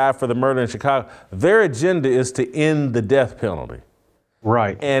the guy for the murder in Chicago, their agenda is to end the death penalty.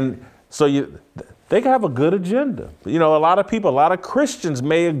 Right. And so they can have a good agenda. You know, a lot of people, a lot of Christians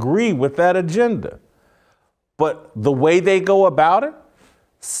may agree with that agenda. But the way they go about it,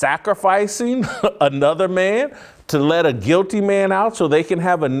 sacrificing another man to let a guilty man out so they can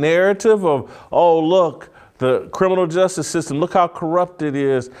have a narrative of, oh, look, the criminal justice system, look how corrupt it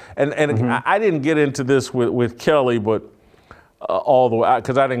is. And I didn't get into this with Kelli, but all the way,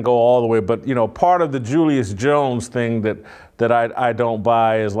 because I didn't go all the way. But, you know, part of the Julius Jones thing that I don't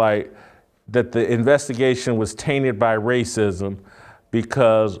buy is like that the investigation was tainted by racism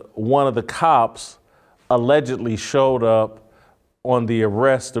because one of the cops allegedly showed up on the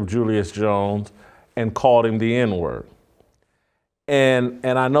arrest of Julius Jones and called him the N-word. And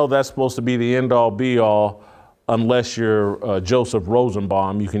I know that's supposed to be the end-all be-all unless you're Joseph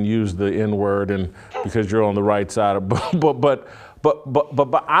Rosenbaum. You can use the N-word and because you're on the right side of, but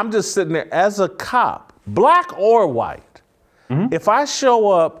I'm just sitting there as a cop, black or white. If I show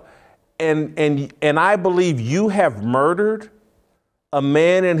up and I believe you have murdered a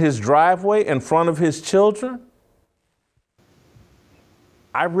man in his driveway in front of his children,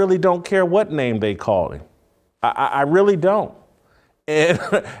 I really don't care what name they call him. I really don't. And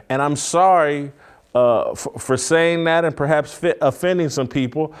I'm sorry for saying that and perhaps offending some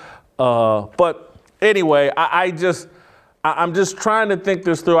people. But anyway, I'm just trying to think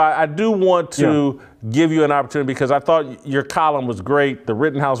this through. I do want to give you an opportunity because I thought your column was great. The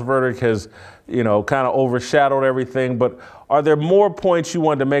Rittenhouse verdict has, kind of overshadowed everything. But are there more points you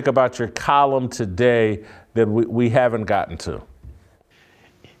wanted to make about your column today that we haven't gotten to?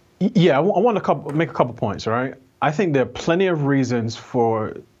 Yeah, I want to make a couple points, right? I think there are plenty of reasons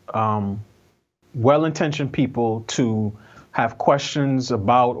for well-intentioned people to have questions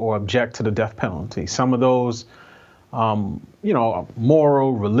about or object to the death penalty. Some of those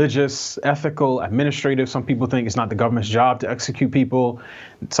moral, religious, ethical, administrative. Some people think it's not the government's job to execute people.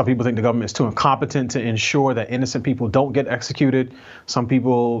 Some people think the government is too incompetent to ensure that innocent people don't get executed. Some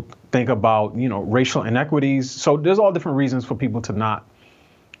people think about, racial inequities. So there's all different reasons for people to not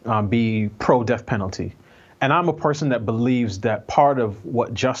be pro-death penalty. And I'm a person that believes that part of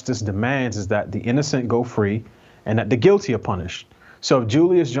what justice demands is that the innocent go free and that the guilty are punished. So if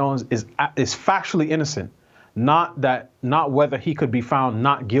Julius Jones is factually innocent, not whether he could be found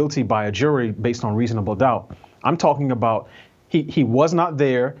not guilty by a jury based on reasonable doubt. I'm talking about he was not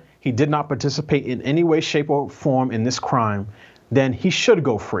there, he did not participate in any way, shape, or form in this crime, then he should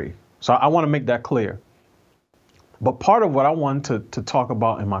go free. So I want to make that clear. But part of what I want to talk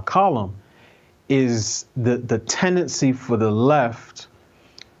about in my column is the tendency for the left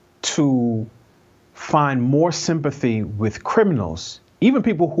to find more sympathy with criminals, even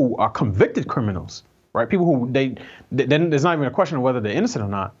people who are convicted criminals, right? People who then there's not even a question of whether they're innocent or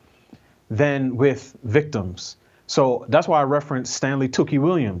not, than with victims. So that's why I referenced Stanley Tookie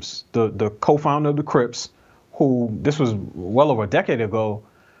Williams, the co-founder of the Crips, who this was well over a decade ago.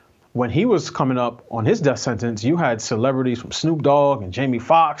 When he was coming up on his death sentence, you had celebrities from Snoop Dogg and Jamie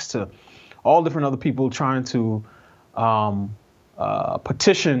Foxx to all different other people trying to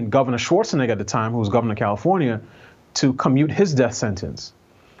petition Governor Schwarzenegger at the time, who was governor of California, to commute his death sentence.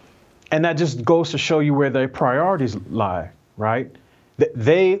 And that just goes to show you where their priorities lie, right?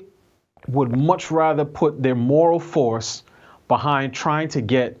 They would much rather put their moral force behind trying to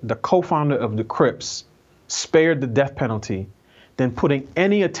get the co-founder of the Crips spared the death penalty than putting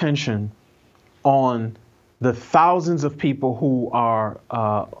any attention on the thousands of people who are,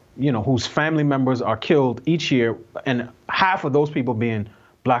 whose family members are killed each year, and half of those people being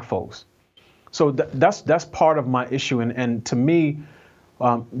black folks. So that's part of my issue. And to me,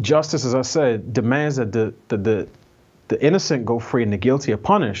 justice, as I said, demands that the innocent go free and the guilty are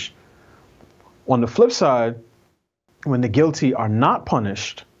punished. On the flip side, when the guilty are not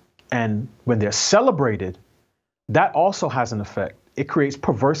punished and when they're celebrated, that also has an effect. It creates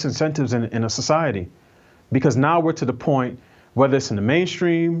perverse incentives in a society, because now we're to the point, whether it's in the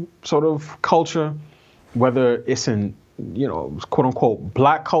mainstream sort of culture, whether it's in, quote unquote,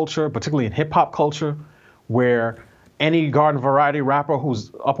 black culture, particularly in hip hop culture, where any garden variety rapper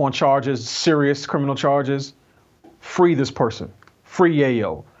who's up on charges, serious criminal charges, free this person, free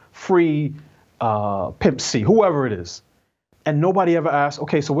Yayo, free Pimp C, whoever it is. And nobody ever asks,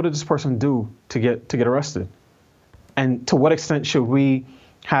 okay, so what did this person do to get arrested? And to what extent should we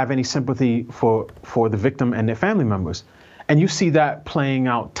have any sympathy for the victim and their family members? And you see that playing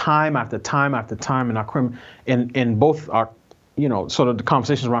out time after time after time in our in both our, sort of the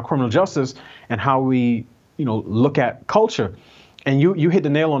conversations around criminal justice and how we, look at culture. And you hit the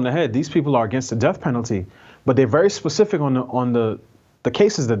nail on the head. These people are against the death penalty, but they're very specific on the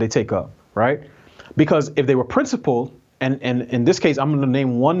cases that they take up, right? Because if they were principled, and in this case, I'm going to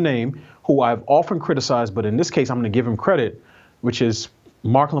name one name who I've often criticized, but in this case, I'm going to give him credit, which is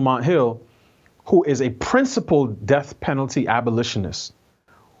Mark Lamont Hill, who is a principled death penalty abolitionist,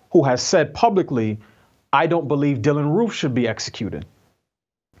 who has said publicly, I don't believe Dylann Roof should be executed.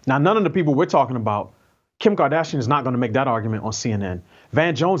 Now, none of the people we're talking about, Kim Kardashian is not going to make that argument on CNN.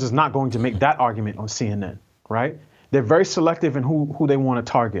 Van Jones is not going to make that argument on CNN, right? They're very selective in who they want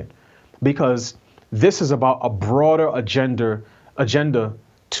to target, because this is about a broader agenda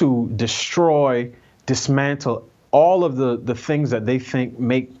to destroy, dismantle all of the things that they think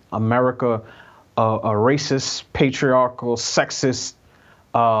make America a racist, patriarchal, sexist,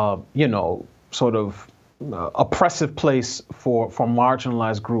 sort of oppressive place for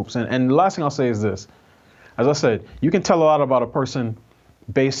marginalized groups. And the last thing I'll say is this. As I said, you can tell a lot about a person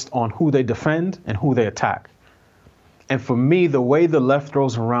based on who they defend and who they attack. And for me, the way the left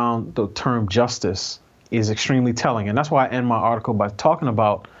throws around the term justice is extremely telling. And that's why I end my article by talking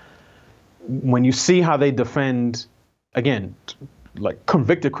about when you see how they defend, again, like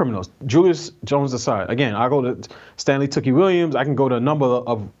convicted criminals, Julius Jones aside. Again, I go to Stanley Tookie Williams. I can go to a number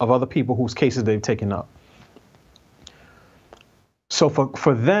of other people whose cases they've taken up. So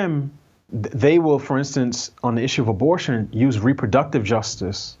for them, they will, for instance, on the issue of abortion, use reproductive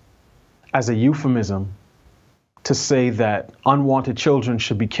justice as a euphemism to say that unwanted children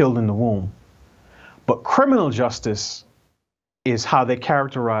should be killed in the womb. But criminal justice is how they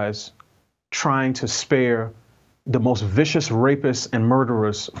characterize trying to spare the most vicious rapists and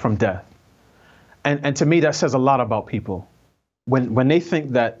murderers from death. And to me, that says a lot about people. When they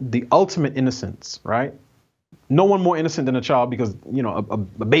think that the ultimate innocence, right? No one more innocent than a child, because, you know,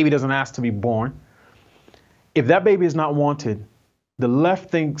 a baby doesn't ask to be born. If that baby is not wanted, the left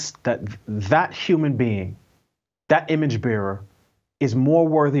thinks that that human being, that image bearer, is more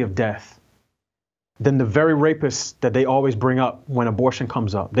worthy of death than the very rapists that they always bring up when abortion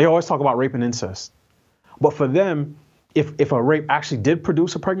comes up. They always talk about rape and incest. But for them, if a rape actually did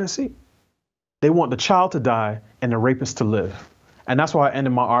produce a pregnancy, they want the child to die and the rapist to live. And that's why I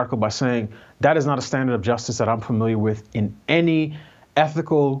ended my article by saying that is not a standard of justice that I'm familiar with in any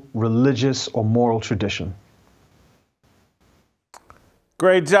ethical, religious, or moral tradition.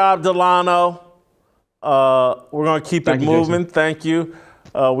 Great job, Delano. We're going to keep it moving. Thank you.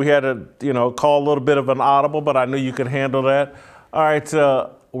 We had to, call a little bit of an audible, but I knew you could handle that. All right,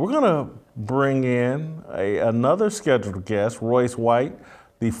 we're going to bring in another scheduled guest, Royce White,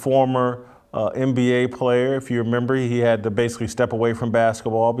 the former NBA player. If you remember, he had to basically step away from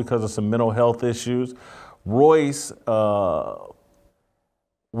basketball because of some mental health issues. Royce,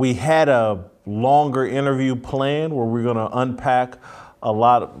 we had a longer interview planned where we're going to unpack a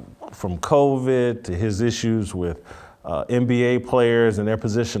lot from COVID to his issues with NBA players and their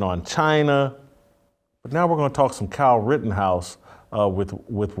position on China. But now we're going to talk some Kyle Rittenhouse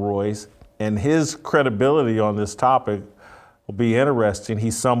with Royce, and his credibility on this topic will be interesting.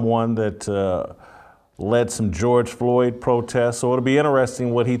 He's someone that led some George Floyd protests, so it'll be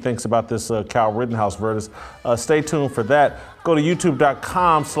interesting what he thinks about this Kyle Rittenhouse verdict. Stay tuned for that. Go to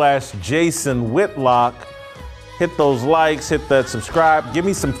youtube.com/Jason Whitlock. Hit those likes, hit that subscribe. Give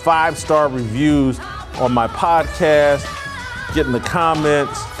me some 5-star reviews on my podcast. Get in the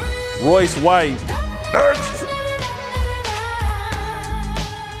comments. Royce White.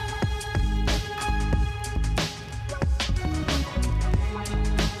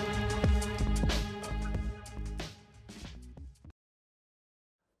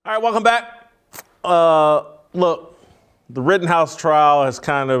 All right, welcome back. Look, the Rittenhouse trial has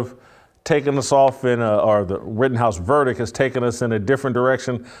kind of taken us off or the Rittenhouse verdict has taken us in a different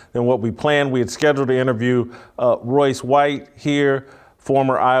direction than what we planned. We had scheduled to interview Royce White here,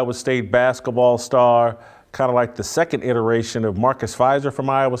 former Iowa State basketball star, kind of like the second iteration of Marcus Fizer from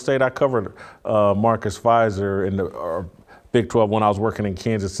Iowa State. I covered Marcus Fizer in the Big 12 when I was working in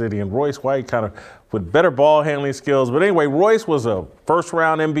Kansas City, and Royce White kind of with better ball handling skills. But anyway, Royce was a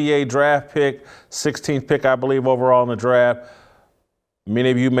first-round NBA draft pick, 16th pick, I believe, overall in the draft.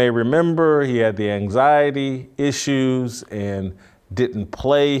 Many of you may remember he had the anxiety issues and didn't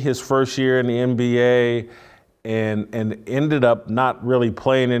play his first year in the NBA and ended up not really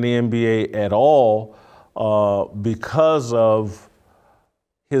playing in the NBA at all because of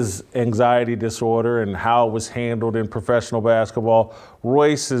his anxiety disorder and how it was handled in professional basketball.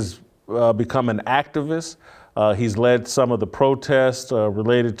 Royce has become an activist. He's led some of the protests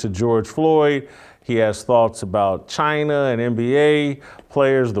related to George Floyd. He has thoughts about China and NBA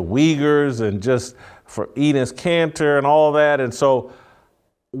players, the Uyghurs, and just for Enes Kanter and all that. And so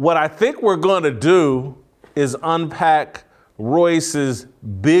what I think we're going to do is unpack Royce's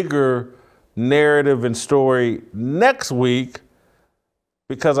bigger narrative and story next week,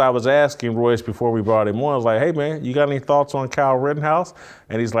 because I was asking Royce before we brought him on, I was like, hey, man, you got any thoughts on Kyle Rittenhouse?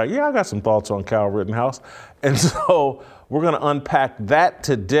 And he's like, yeah, I got some thoughts on Kyle Rittenhouse. And so we're going to unpack that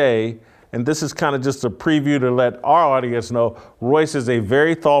today. And this is kind of just a preview to let our audience know Royce is a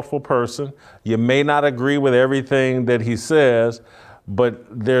very thoughtful person. You may not agree with everything that he says, but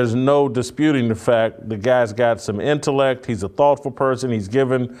there's no disputing the fact the guy's got some intellect. He's a thoughtful person. He's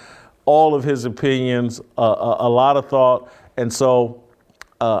given all of his opinions a lot of thought. And so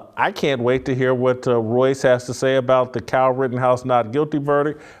I can't wait to hear what Royce has to say about the Kyle Rittenhouse not guilty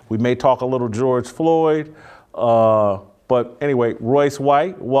verdict. We may talk a little George Floyd. But anyway, Royce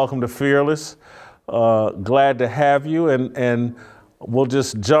White, welcome to Fearless. Glad to have you, and we'll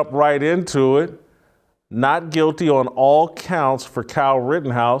just jump right into it. Not guilty on all counts for Kyle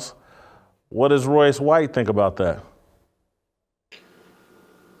Rittenhouse. What does Royce White think about that?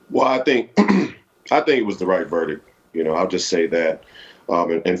 Well, I think it was the right verdict. I'll just say that.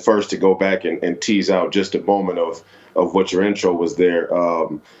 And first, to go back and tease out just a moment of what your intro was there.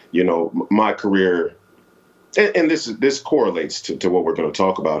 My career. And this correlates to what we're going to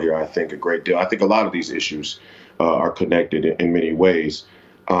talk about here, I think, a great deal. I think a lot of these issues are connected in many ways.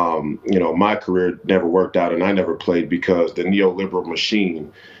 My career never worked out, and I never played because the neoliberal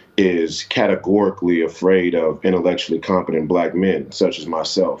machine is categorically afraid of intellectually competent black men, such as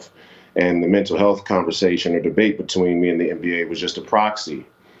myself. And the mental health conversation or debate between me and the NBA was just a proxy.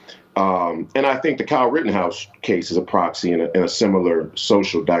 And I think the Kyle Rittenhouse case is a proxy in a similar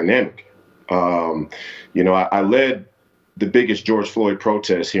social dynamic. I led the biggest George Floyd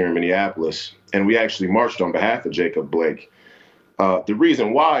protest here in Minneapolis, and we actually marched on behalf of Jacob Blake. The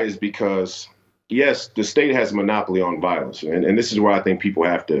reason why is because, yes, the state has a monopoly on violence, and this is where I think people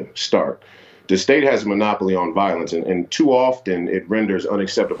have to start. The state has a monopoly on violence, and too often it renders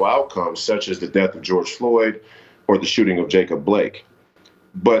unacceptable outcomes, such as the death of George Floyd or the shooting of Jacob Blake.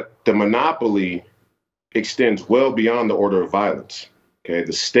 But the monopoly extends well beyond the order of violence. Okay,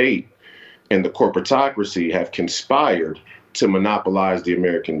 the state and the corporatocracy have conspired to monopolize the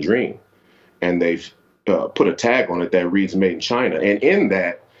American dream, and they've put a tag on it that reads "Made in China." And in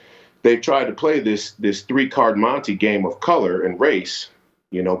that, they've tried to play this three-card Monte game of color and race,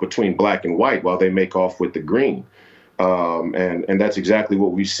 between black and white, while they make off with the green. And that's exactly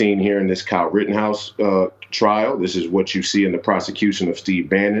what we've seen here in this Kyle Rittenhouse trial. This is what you see in the prosecution of Steve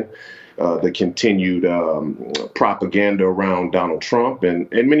Bannon, the continued propaganda around Donald Trump, and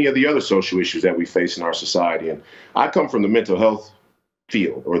many of the other social issues that we face in our society. And I come from the mental health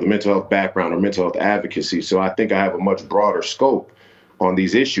field, or the mental health background, or mental health advocacy. So I think I have a much broader scope on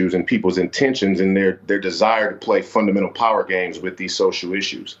these issues and people's intentions and their desire to play fundamental power games with these social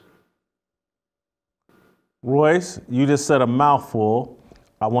issues. Royce, you just said a mouthful.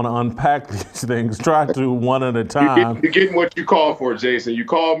 I want to unpack these things. Try to one at a time. You're getting what you call for, Jason. You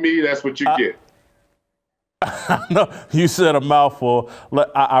call me, that's what you get. No, you said a mouthful.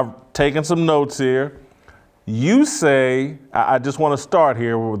 I've taken some notes here. You say, I just want to start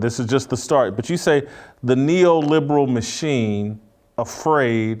here. This is just the start. But you say the neoliberal machine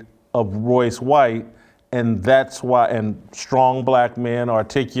afraid of Royce White, and that's why, and strong black men,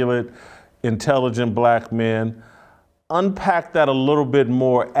 articulate, intelligent black men. Unpack that a little bit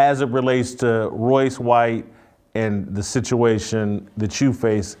more as it relates to Royce White and the situation that you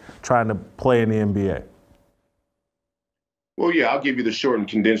face trying to play in the NBA. Well, yeah, I'll give you the short and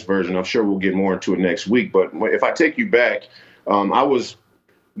condensed version. I'm sure we'll get more into it next week. But if I take you back, I was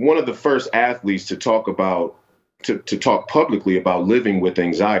one of the first athletes to talk publicly about living with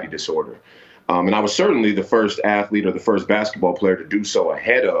anxiety disorder. And I was certainly the first athlete or the first basketball player to do so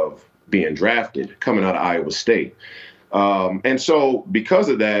ahead of being drafted, coming out of Iowa State. And so because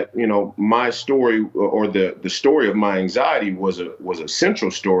of that, my story, or the story of my anxiety was a central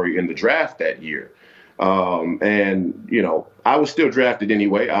story in the draft that year. I was still drafted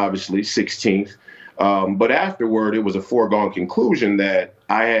anyway, obviously 16th. But afterward, it was a foregone conclusion that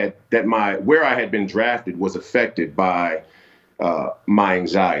where I had been drafted was affected by my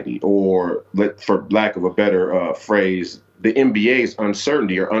anxiety, or, for lack of a better phrase, the NBA's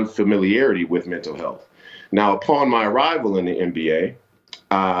uncertainty or unfamiliarity with mental health. Now, upon my arrival in the NBA,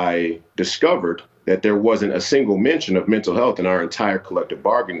 I discovered that there wasn't a single mention of mental health in our entire collective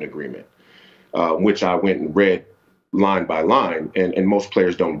bargaining agreement, which I went and read line by line, and most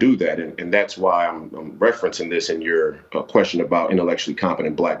players don't do that. And that's why I'm referencing this in your question about intellectually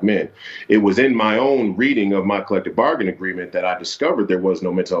competent black men. It was in my own reading of my collective bargaining agreement that I discovered there was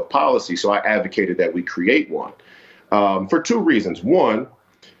no mental health policy, so I advocated that we create one. For two reasons. One,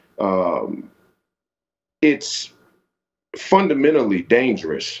 it's fundamentally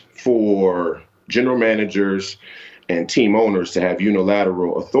dangerous for general managers and team owners to have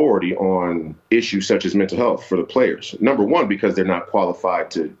unilateral authority on issues such as mental health for the players. Number one, because they're not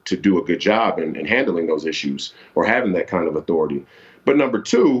qualified to do a good job in handling those issues or having that kind of authority. But number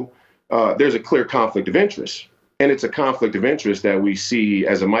two, there's a clear conflict of interest. And it's a conflict of interest that we see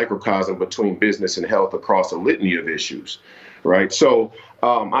as a microcosm between business and health across a litany of issues, right? So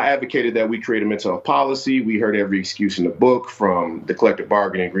I advocated that we create a mental health policy. We heard every excuse in the book, from the collective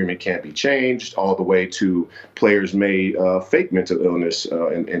bargaining agreement can't be changed, all the way to players may fake mental illness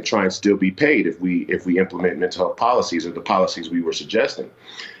and try and still be paid if we implement mental health policies or the policies we were suggesting.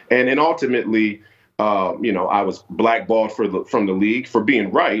 And then ultimately, I was blackballed from the league for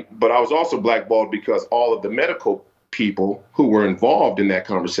being right, but I was also blackballed because all of the medical people who were involved in that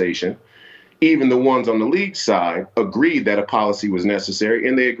conversation, even the ones on the league side, agreed that a policy was necessary,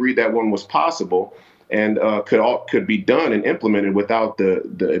 and they agreed that one was possible and could be done and implemented without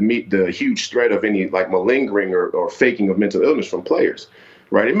the huge threat of any malingering or faking of mental illness from players.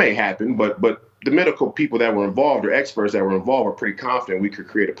 Right? It may happen, but the medical people that were involved, or experts that were involved, were pretty confident we could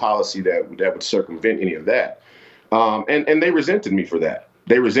create a policy that would circumvent any of that. And they resented me for that.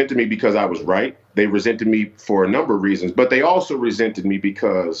 They resented me because I was right. They resented me for a number of reasons, but they also resented me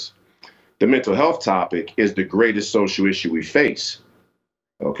because the mental health topic is the greatest social issue we face.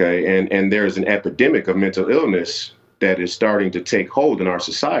 Okay. And there's an epidemic of mental illness that is starting to take hold in our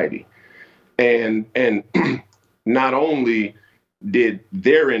society. And not only did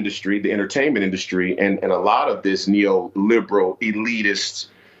their industry, the entertainment industry, and a lot of this neoliberal, elitist,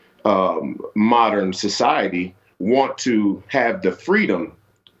 modern society want to have the freedom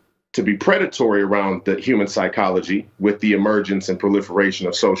to be predatory around the human psychology with the emergence and proliferation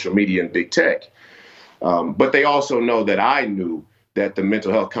of social media and big tech. But they also know that I knew that the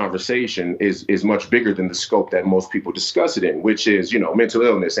mental health conversation is much bigger than the scope that most people discuss it in, which is, mental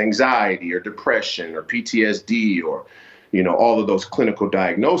illness, anxiety or depression or PTSD or, all of those clinical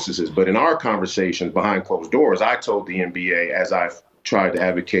diagnoses. But in our conversations behind closed doors, I told the NBA, as I've tried to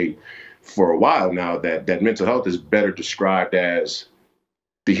advocate for a while now, that mental health is better described as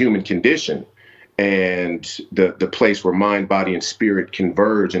the human condition and the place where mind, body, and spirit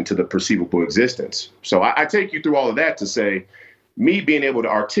converge into the perceivable existence. So I take you through all of that to say, me being able to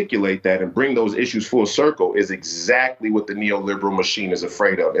articulate that and bring those issues full circle is exactly what the neoliberal machine is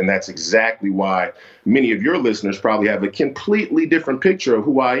afraid of. And that's exactly why many of your listeners probably have a completely different picture of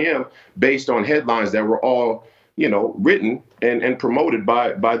who I am based on headlines that were all, written and promoted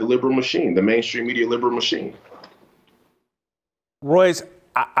by the liberal machine, the mainstream media liberal machine. Royce,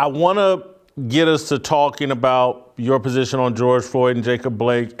 I want to get us to talking about your position on George Floyd and Jacob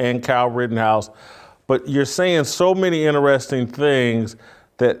Blake and Kyle Rittenhouse. But you're saying so many interesting things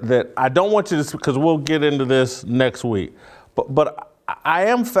that I don't want you to, because we'll get into this next week. But I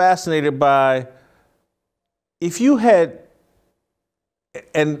am fascinated by, if you had,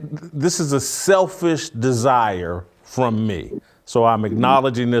 and this is a selfish desire from me, so I'm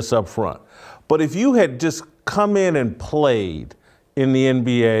acknowledging this up front. But if you had just come in and played in the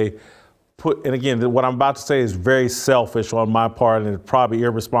NBA, and again, what I'm about to say is very selfish on my part, and it's probably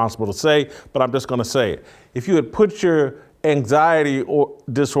irresponsible to say, but I'm just going to say it. If you had put your anxiety or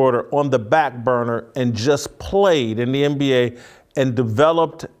disorder on the back burner and just played in the NBA and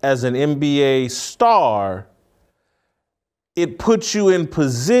developed as an NBA star, it puts you in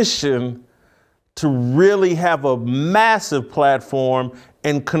position to really have a massive platform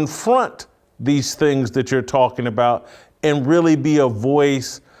and confront these things that you're talking about and really be a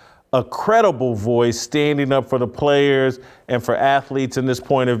voice, a credible voice, standing up for the players and for athletes in this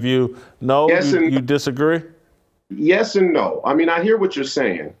point of view. No, yes, you disagree? Yes and no. I mean, I hear what you're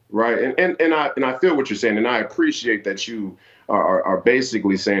saying, right? And I feel what you're saying, and I appreciate that you are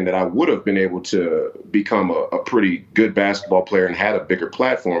basically saying that I would have been able to become a pretty good basketball player and had a bigger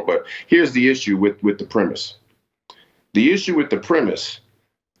platform. But here's the issue with the premise. The issue with the premise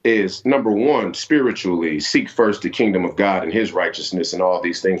is, number one, spiritually, seek first the kingdom of God and his righteousness, and all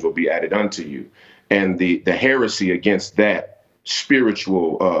these things will be added unto you. And the heresy against that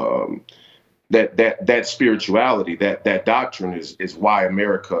spiritual, that spirituality, that doctrine is why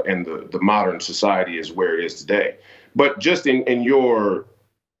America and the modern society is where it is today. But just in your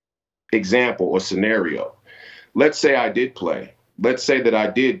example or scenario, let's say I did play. Let's say that I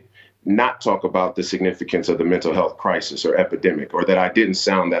did not talk about the significance of the mental health crisis or epidemic, or that I didn't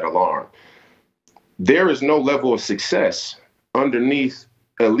sound that alarm. There is no level of success underneath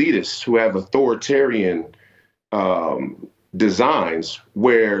elitists who have authoritarian designs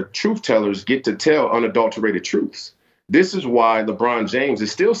where truth tellers get to tell unadulterated truths. This is why LeBron James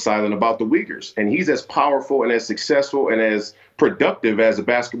is still silent about the Uyghurs, and he's as powerful and as successful and as productive as a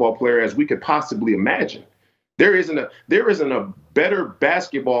basketball player as we could possibly imagine. There isn't a better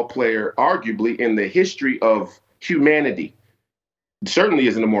basketball player, arguably, in the history of humanity. Certainly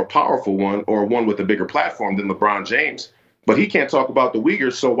isn't a more powerful one or one with a bigger platform than LeBron James, but he can't talk about the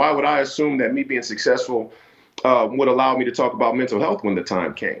Uyghurs. So why would I assume that me being successful would allow me to talk about mental health when the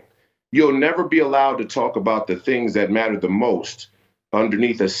time came? You'll never be allowed to talk about the things that matter the most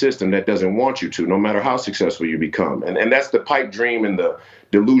underneath a system that doesn't want you to, no matter how successful you become. And that's the pipe dream and the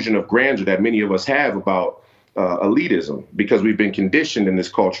delusion of grandeur that many of us have about elitism, because we've been conditioned in this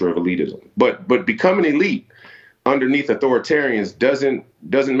culture of elitism. But becoming elite underneath authoritarians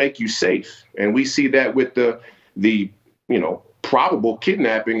doesn't make you safe. And we see that with the probable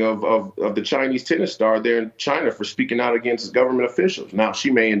kidnapping of the Chinese tennis star there in China for speaking out against government officials. Now,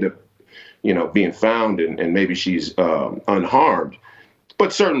 she may end up being found and maybe she's unharmed.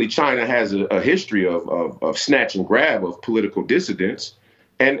 But certainly China has a history of snatch and grab of political dissidents.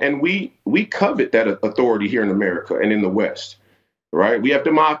 And we covet that authority here in America and in the West, right? We have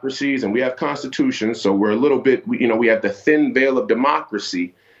democracies and we have constitutions. So we're a little bit, we have the thin veil of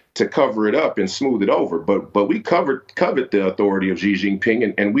democracy to cover it up and smooth it over. But we covet the authority of Xi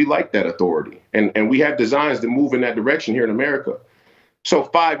Jinping, and we like that authority. And we have designs that move in that direction here in America. So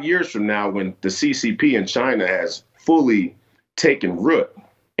 5 years from now, when the CCP in China has fully taken root,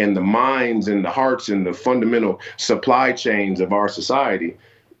 and the minds and the hearts and the fundamental supply chains of our society,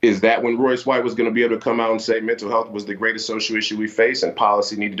 is that when Royce White was going to be able to come out and say mental health was the greatest social issue we face and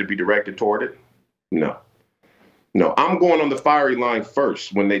policy needed to be directed toward it? No. No, I'm going on the fiery line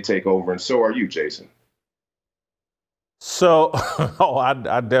first when they take over, and so are you, Jason. So,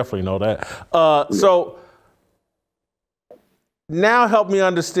 I definitely know that. So now help me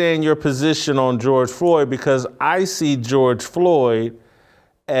understand your position on George Floyd, because I see George Floyd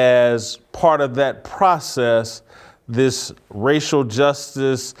as part of that process, this racial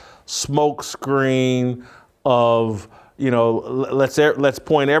justice smokescreen of, let's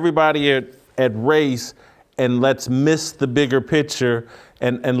point everybody at race and let's miss the bigger picture.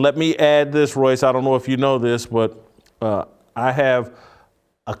 And let me add this, Royce, I don't know if you know this, but I have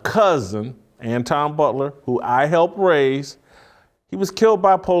a cousin, Anton Butler, who I helped raise. He was killed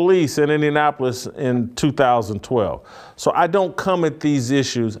by police in Indianapolis in 2012. So I don't come at these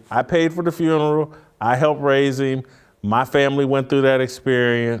issues. I paid for the funeral. I helped raise him. My family went through that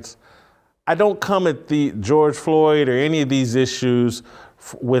experience. I don't come at the George Floyd or any of these issues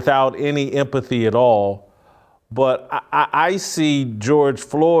without any empathy at all. But I see George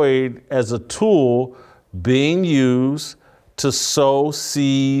Floyd as a tool being used to sow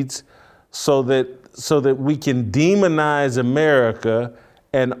seeds so that we can demonize America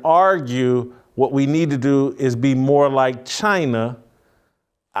and argue what we need to do is be more like China.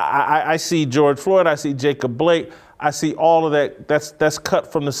 I see George Floyd, I see Jacob Blake, I see all of that. That's cut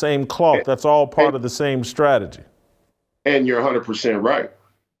from the same cloth. That's all part of the same strategy. And you're 100% right.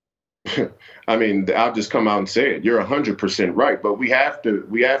 I mean, I'll just come out and say it. You're 100% right, but we have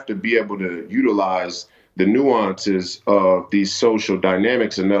to be able to utilize the nuances of these social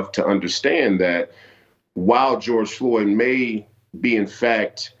dynamics enough to understand that while George Floyd may be in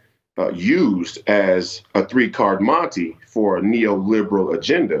fact used as a three-card Monte for a neoliberal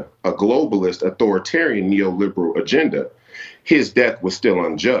agenda, a globalist, authoritarian neoliberal agenda, his death was still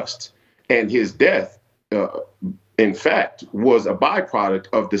unjust. And his death, in fact, was a byproduct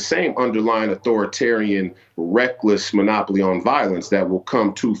of the same underlying authoritarian, reckless monopoly on violence that will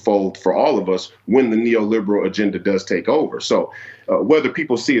come twofold for all of us when the neoliberal agenda does take over. So whether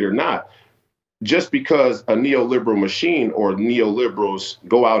people see it or not, just because a neoliberal machine or neoliberals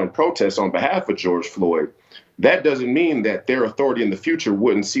go out and protest on behalf of George Floyd, that doesn't mean that their authority in the future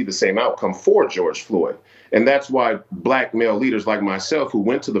wouldn't see the same outcome for George Floyd. And that's why Black male leaders like myself who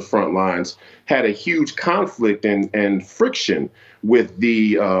went to the front lines had a huge conflict and friction with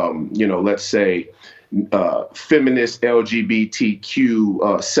the, let's say, feminist LGBTQ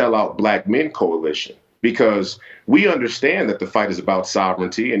sellout Black men coalition, because we understand that the fight is about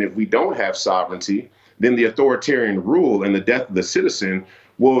sovereignty. And if we don't have sovereignty, then the authoritarian rule and the death of the citizen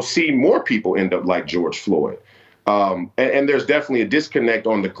will see more people end up like George Floyd. And there's definitely a disconnect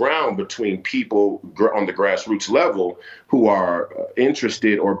on the ground between people on the grassroots level who are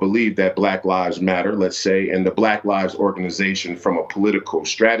interested or believe that Black Lives Matter, let's say, and the Black Lives Organization from a political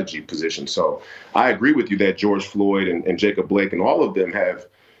strategy position. So I agree with you that George Floyd and Jacob Blake and all of them have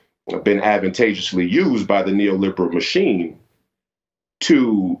been advantageously used by the neoliberal machine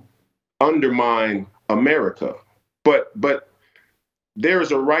to undermine America. But there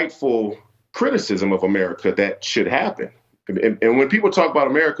is a rightful criticism of America that should happen. And when people talk about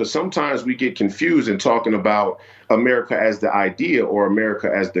America, sometimes we get confused in talking about America as the idea or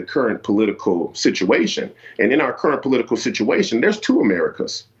America as the current political situation. And in our current political situation, there's two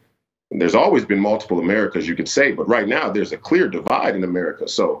Americas. And there's always been multiple Americas, you could say, but right now there's a clear divide in America.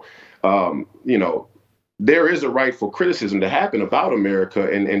 So, there is a rightful criticism to happen about America,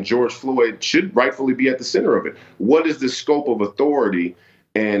 and George Floyd should rightfully be at the center of it. What is the scope of authority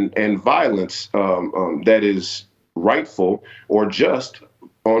and violence that is rightful or just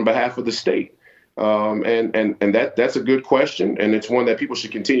on behalf of the state? And that's a good question, and it's one that people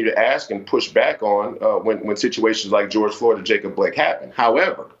should continue to ask and push back on when situations like George Floyd or Jacob Blake happen.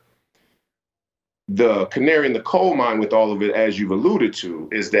 However, the canary in the coal mine with all of it, as you've alluded to,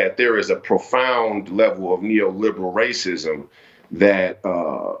 is that there is a profound level of neoliberal racism that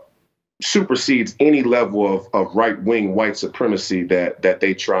supersedes any level of right-wing white supremacy that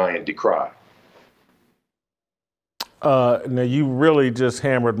they try and decry. Now, you really just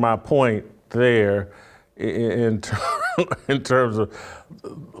hammered my point there in terms of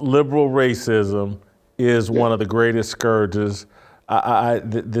liberal racism is one of the greatest scourges.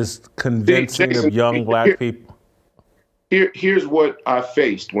 This convincing Jason, of young Black people. Here's what I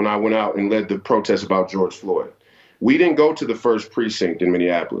faced when I went out and led the protest about George Floyd. We didn't go to the first precinct in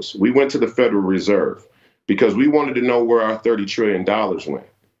Minneapolis. We went to the Federal Reserve because we wanted to know where our $30 trillion went,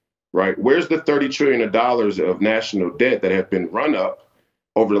 right? Where's the $30 trillion of national debt that have been run up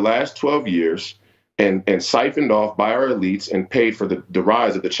over the last 12 years and siphoned off by our elites and paid for the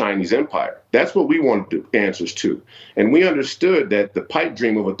rise of the Chinese empire. That's what we wanted answers to. And we understood that the pipe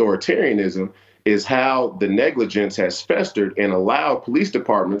dream of authoritarianism is how the negligence has festered and allowed police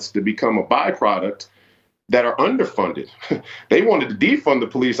departments to become a byproduct that are underfunded. They wanted to defund the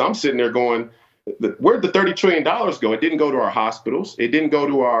police. I'm sitting there going, where'd the $30 trillion go? It didn't go to our hospitals. It didn't go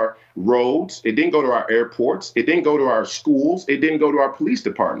to our roads. It didn't go to our airports. It didn't go to our schools. It didn't go to our police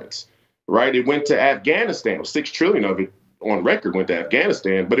departments, right? It went to Afghanistan. $6 trillion of it on record went to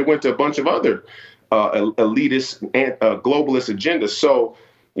Afghanistan, but it went to a bunch of other elitist and globalist agendas. So,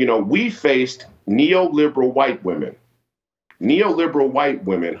 we faced neoliberal white women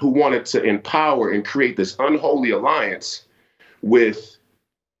who wanted to empower and create this unholy alliance with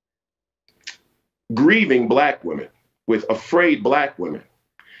grieving Black women, with afraid Black women,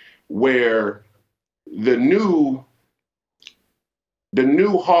 where the new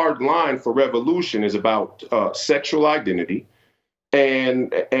hard line for revolution is about sexual identity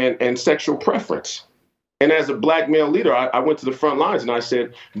and sexual preference. And as a Black male leader, I went to the front lines and I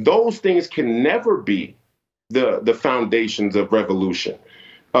said, those things can never be the foundations of revolution,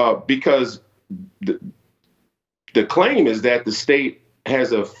 because the claim is that the state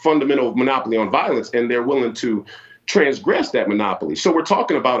has a fundamental monopoly on violence and they're willing to transgress that monopoly. So we're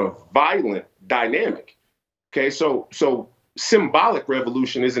talking about a violent dynamic. Okay, so symbolic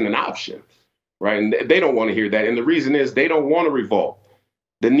revolution isn't an option, right? And they don't want to hear that. And the reason is they don't want to revolt.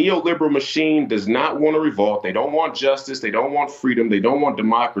 The neoliberal machine does not want to revolt. They don't want justice. They don't want freedom. They don't want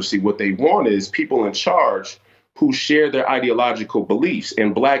democracy. What they want is people in charge who share their ideological beliefs,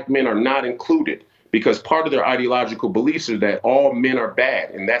 and Black men are not included because part of their ideological beliefs are that all men are bad.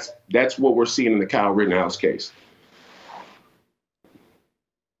 And that's what we're seeing in the Kyle Rittenhouse case.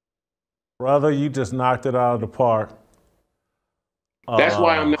 Brother, you just knocked it out of the park. That's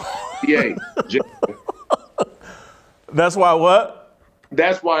why I'm not in the NBA. That's why what?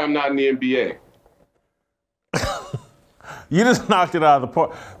 That's why I'm not in the NBA. You just knocked it out of the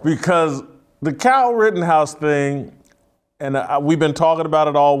park because the Kyle Rittenhouse thing, and we've been talking about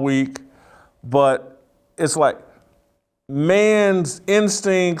it all week, but it's like man's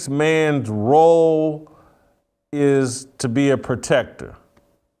instincts, man's role is to be a protector.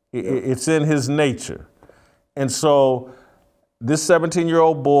 It's in his nature. And so this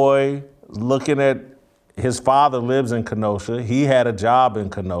 17-year-old boy looking at his father lives in Kenosha. He had a job in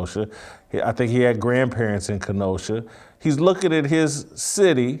Kenosha. I think he had grandparents in Kenosha. He's looking at his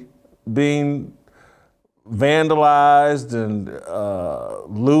city being vandalized and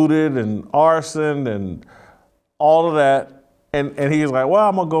looted and arson and all of that. And he's like, well,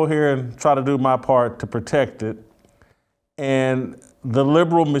 I'm gonna go here and try to do my part to protect it. And the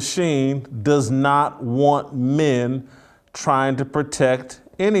liberal machine does not want men trying to protect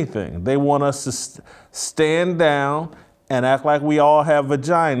anything. They want us to stand down and act like we all have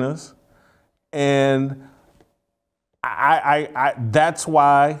vaginas. And I that's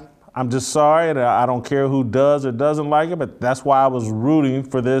why I'm just sorry, and I don't care who does or doesn't like it, but that's why I was rooting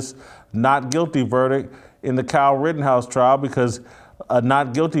for this not guilty verdict in the Kyle Rittenhouse trial, because a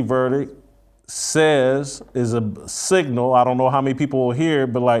not guilty verdict is a signal. I don't know how many people will hear it,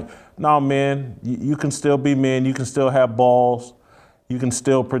 but like, no, man, you can still be men, you can still have balls, you can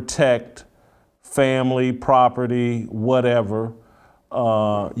still protect family, property, whatever.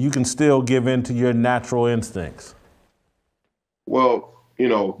 You can still give in to your natural instincts. Well,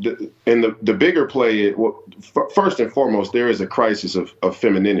 the bigger play, first and foremost, there is a crisis of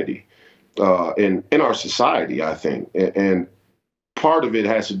femininity in our society, I think. And part of it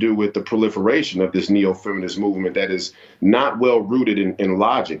has to do with the proliferation of this neo-feminist movement that is not well rooted in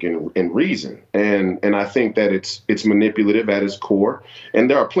logic and reason. And I think that it's manipulative at its core. And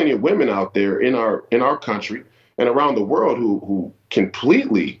there are plenty of women out there in our country and around the world who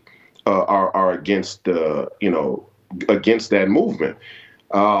completely are against against that movement.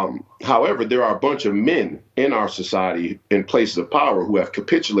 However, there are a bunch of men in our society in places of power who have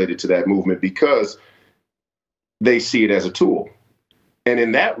capitulated to that movement because they see it as a tool. And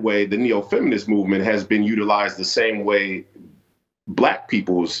in that way, the neo-feminist movement has been utilized the same way Black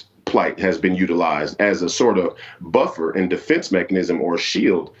people's plight has been utilized, as a sort of buffer and defense mechanism or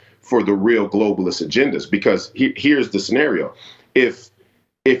shield for the real globalist agendas. Because here's the scenario. If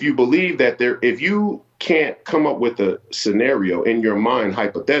you believe that if you can't come up with a scenario in your mind,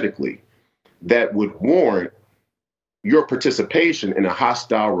 hypothetically, that would warrant your participation in a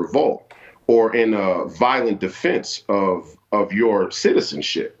hostile revolt or in a violent defense of your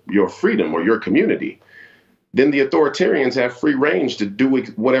citizenship, your freedom, or your community, then the authoritarians have free range to do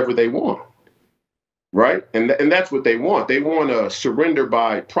whatever they want. right? And that's what they want. They want a surrender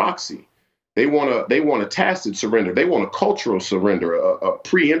by proxy. They want a tacit surrender. They want a cultural surrender, a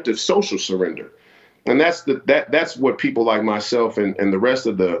preemptive social surrender. And that's what people like myself and the rest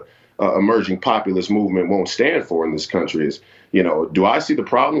of the emerging populist movement won't stand for in this country. Is, do I see the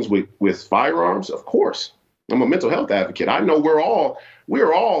problems with firearms? Of course. I'm a mental health advocate. I know we're all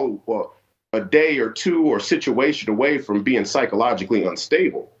a day or two or situation away from being psychologically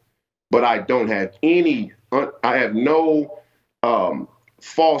unstable. But I don't have I have no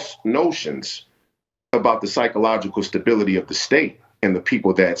false notions about the psychological stability of the state and the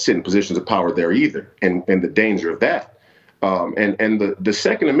people that sit in positions of power there either, and the danger of that. And the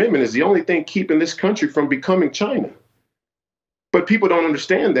Second Amendment is the only thing keeping this country from becoming China. But people don't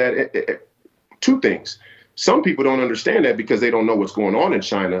understand that. Two things. Some people don't understand that because they don't know what's going on in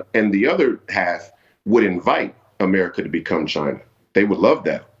China, and the other half would invite America to become China. They would love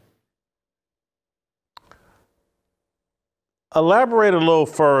that. Elaborate a little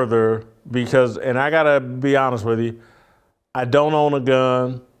further, because, and I gotta be honest with you, I don't own a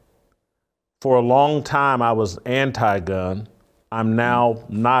gun. For a long time, I was anti-gun. I'm now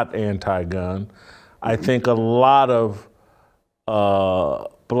not anti-gun. I think a lot of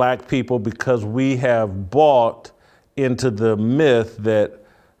Black people, because we have bought into the myth that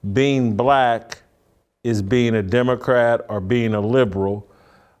being Black is being a Democrat or being a liberal,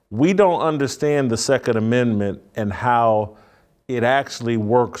 we don't understand the Second Amendment and how it actually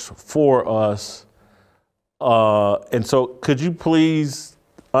works for us. And so could you please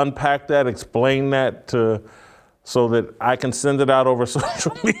unpack that, explain that so that I can send it out over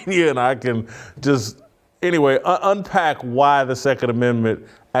social media and I can just, anyway, unpack why the Second Amendment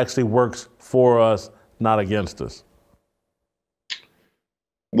actually works for us, not against us.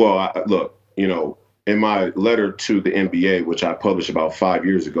 Well, look, in my letter to the NBA, which I published about 5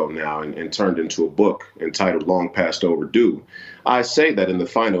 years ago now and turned into a book entitled Long Past Overdue, I say that in the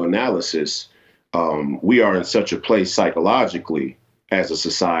final analysis, we are in such a place psychologically as a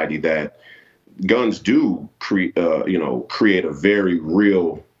society that guns do create a very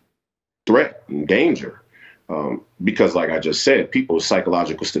real threat and danger. Because like I just said, people's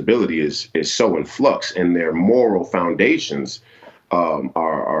psychological stability is so in flux, and their moral foundations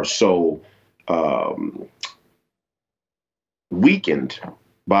are so weakened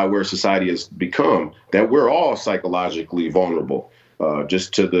by where society has become that we're all psychologically vulnerable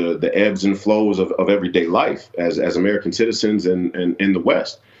just to the ebbs and flows of everyday life as American citizens in the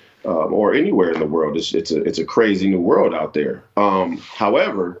West or anywhere in the world. It's a crazy new world out there.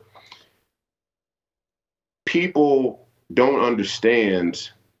 However, people don't understand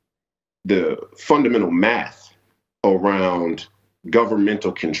the fundamental math around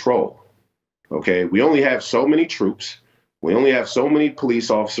governmental control. Okay, we only have so many troops. We only have so many police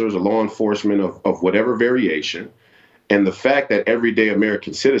officers or law enforcement of whatever variation. And the fact that everyday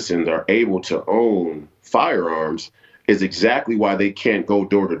American citizens are able to own firearms is exactly why they can't go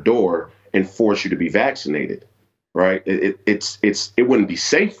door to door and force you to be vaccinated. Right. It wouldn't be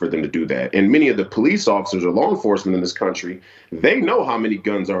safe for them to do that. And many of the police officers or law enforcement in this country, they know how many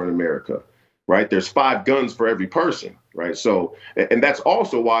guns are in America. Right. There's 5 guns for every person. Right. So and that's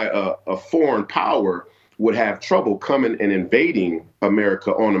also why a foreign power would have trouble coming and invading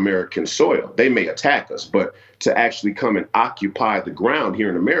America on American soil. They may attack us, but to actually come and occupy the ground here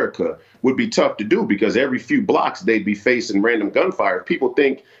in America would be tough to do because every few blocks they'd be facing random gunfire. People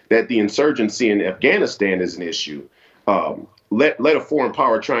think that the insurgency in Afghanistan is an issue. Let a foreign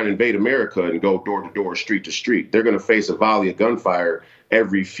power try and invade America and go door to door, street to street. They're going to face a volley of gunfire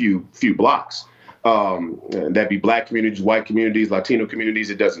every few blocks. That'd be Black communities, white communities, Latino communities.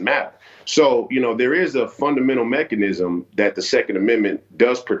 It doesn't matter. So, there is a fundamental mechanism that the Second Amendment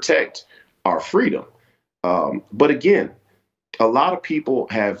does protect our freedom. But again, a lot of people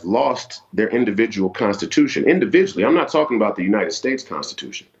have lost their individual constitution. Individually, I'm not talking about the United States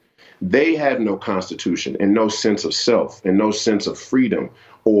Constitution. They have no constitution and no sense of self and no sense of freedom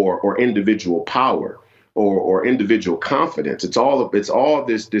or individual power or individual confidence. It's all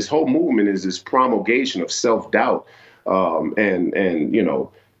this whole movement is this promulgation of self-doubt and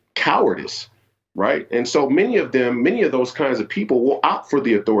cowardice. Right. And so many of those kinds of people will opt for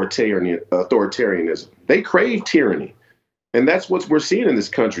the authoritarianism. They crave tyranny. And that's what we're seeing in this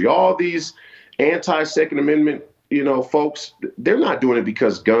country. All these anti-Second Amendment, folks, they're not doing it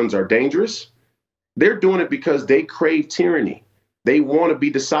because guns are dangerous. They're doing it because they crave tyranny. They want to be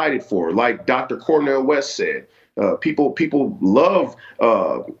decided for. Like Dr. Cornel West said, people love,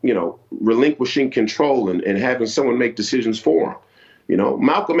 relinquishing control and having someone make decisions for them.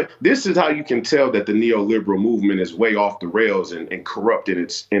 Malcolm, this is how you can tell that the neoliberal movement is way off the rails and corrupt in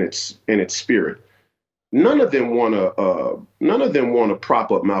its spirit. none of them want to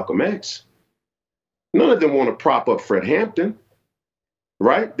prop up Malcolm X. None of them want to prop up Fred Hampton,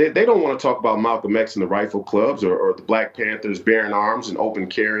 right? They don't want to talk about Malcolm X and the rifle clubs or the Black Panthers bearing arms and open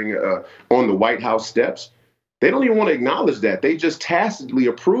carrying on the White House steps. They don't even want to acknowledge that. They just tacitly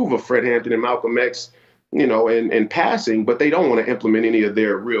approve of Fred Hampton and Malcolm X, in passing, but they don't want to implement any of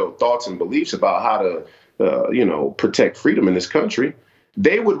their real thoughts and beliefs about how to, protect freedom in this country.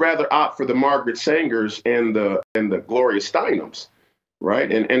 They would rather opt for the Margaret Sangers and the Gloria Steinems,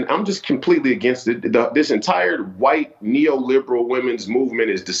 right? And I'm just completely against it. This entire white neoliberal women's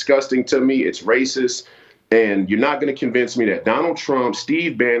movement is disgusting to me. It's racist. And you're not going to convince me that Donald Trump,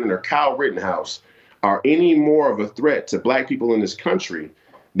 Steve Bannon, or Kyle Rittenhouse are any more of a threat to Black people in this country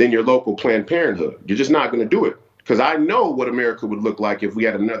than your local Planned Parenthood. You're just not going to do it. Because I know what America would look like if we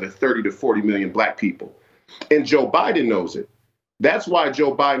had another 30 to 40 million Black people. And Joe Biden knows it. That's why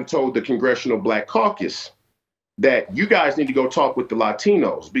Joe Biden told the Congressional Black Caucus that you guys need to go talk with the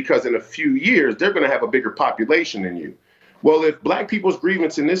Latinos, because in a few years, they're going to have a bigger population than you. Well, if Black people's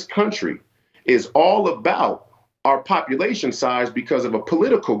grievance in this country is all about our population size because of a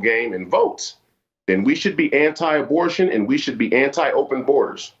political game and votes, then we should be anti-abortion and we should be anti-open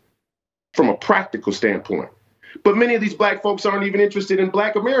borders from a practical standpoint. But many of these Black folks aren't even interested in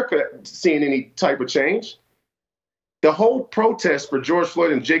Black America seeing any type of change. The whole protest for George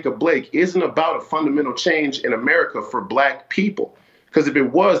Floyd and Jacob Blake isn't about a fundamental change in America for Black people. Because if it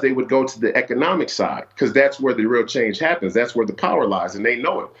was, they would go to the economic side, because that's where the real change happens. That's where the power lies, and they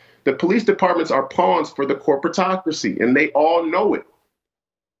know it. The police departments are pawns for the corporatocracy, and they all know it.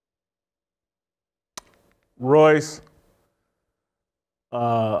 Royce,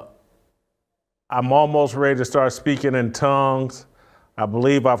 I'm almost ready to start speaking in tongues. I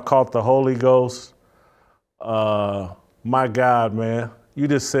believe I've caught the Holy Ghost. My God, man, you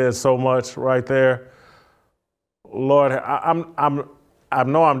just said so much right there. Lord, I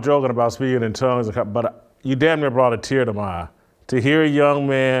know I'm joking about speaking in tongues, but you damn near brought a tear to my eye. To hear a young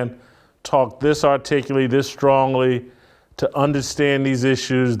man talk this articulately, this strongly, to understand these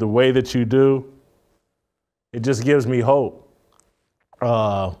issues the way that you do, it just gives me hope.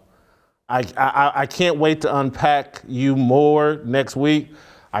 I can't wait to unpack you more next week.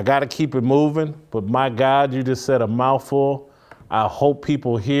 I got to keep it moving, but my God, you just said a mouthful. I hope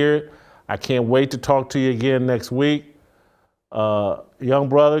people hear it. I can't wait to talk to you again next week. Young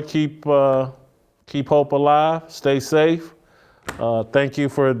brother, keep hope alive. Stay safe. Thank you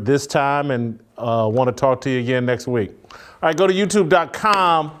for this time, and want to talk to you again next week. All right, go to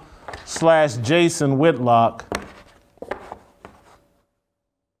youtube.com/Jason Whitlock.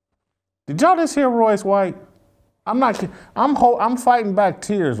 Did y'all just hear Royce White? I'm fighting back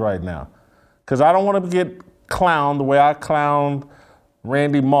tears right now, because I don't want to get clowned the way I clowned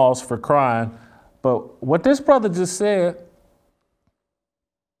Randy Moss for crying. But what this brother just said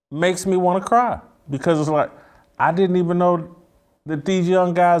makes me want to cry, because it's like, I didn't even know that these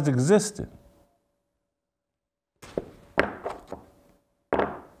young guys existed.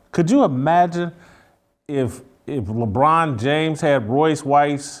 Could you imagine if LeBron James had Royce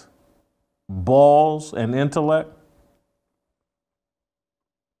White's balls and intellect?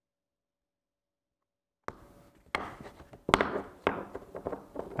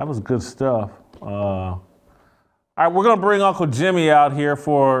 That was good stuff. All right, we're gonna bring Uncle Jimmy out here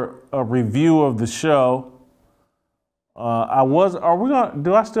for a review of the show. Do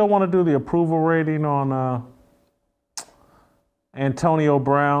I still want to do the approval rating on Antonio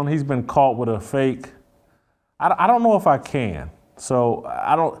Brown? He's been caught with a fake. I don't know if I can. So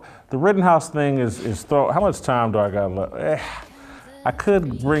the Rittenhouse thing is how much time do I got left? I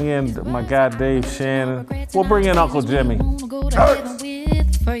could bring in my guy Dave Shannon. We'll bring in Uncle Jimmy.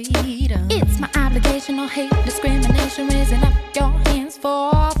 It's my obligation, no hate, discrimination, raising up your hands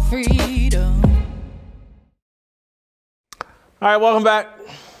for freedom. All right, welcome back.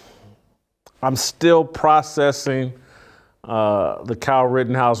 I'm still processing the Kyle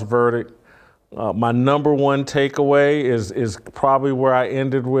Rittenhouse verdict. My number one takeaway is probably where I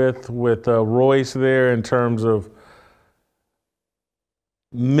ended with Royce there, in terms of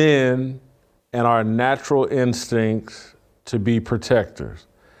men and our natural instincts to be protectors.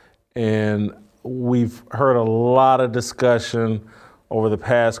 And we've heard a lot of discussion over the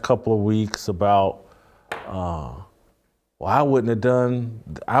past couple of weeks about, why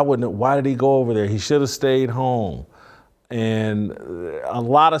did he go over there? He should have stayed home. And a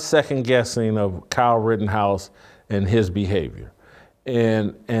lot of second guessing of Kyle Rittenhouse and his behavior.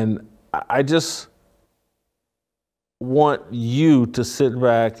 And I just want you to sit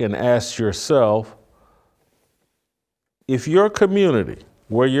back and ask yourself, if your community,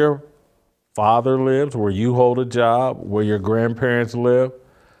 where you're father lives, where you hold a job, where your grandparents live,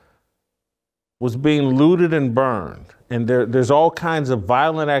 was being looted and burned. And there's all kinds of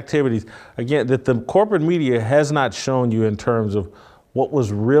violent activities, again, that the corporate media has not shown you in terms of what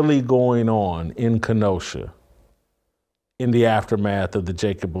was really going on in Kenosha in the aftermath of the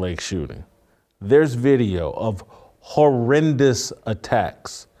Jacob Blake shooting. There's video of horrendous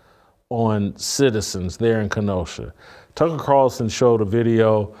attacks on citizens there in Kenosha. Tucker Carlson showed a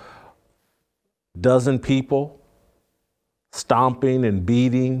video, dozen people stomping and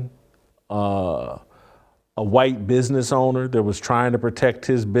beating a white business owner that was trying to protect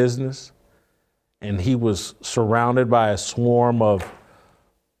his business, and he was surrounded by a swarm of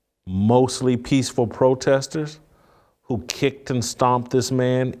mostly peaceful protesters who kicked and stomped this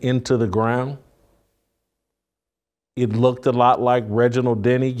man into the ground. It looked a lot like Reginald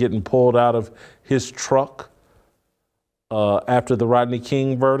Denny getting pulled out of his truck after the Rodney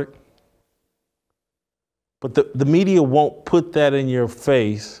King verdict. But the media won't put that in your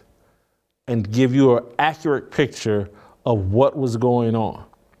face and give you an accurate picture of what was going on.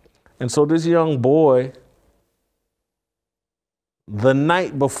 And so this young boy, the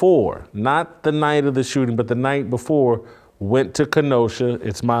night before, not the night of the shooting, but the night before, went to Kenosha,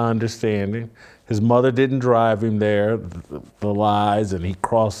 it's my understanding. His mother didn't drive him there, the lies, and he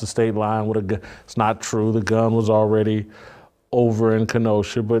crossed the state line with a gun. It's not true, the gun was already over in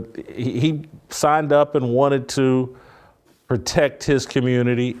Kenosha, but he signed up and wanted to protect his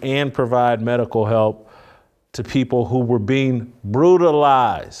community and provide medical help to people who were being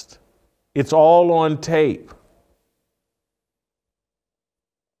brutalized. It's all on tape.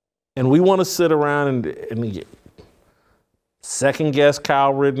 And we want to sit around and second guess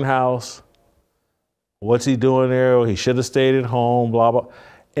Kyle Rittenhouse. What's he doing there? He should have stayed at home, blah, blah.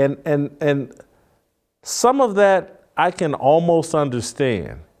 And some of that I can almost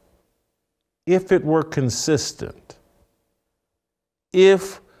understand if it were consistent.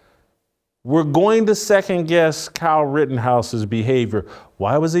 If we're going to second guess Kyle Rittenhouse's behavior,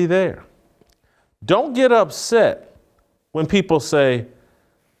 why was he there? Don't get upset when people say,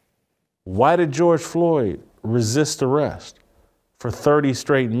 why did George Floyd resist arrest for 30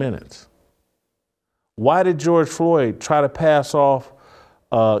 straight minutes? Why did George Floyd try to pass off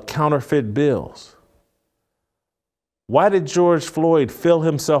counterfeit bills? Why did George Floyd fill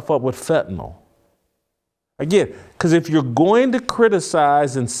himself up with fentanyl? Again, because if you're going to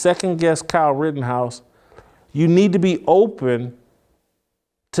criticize and second guess Kyle Rittenhouse, you need to be open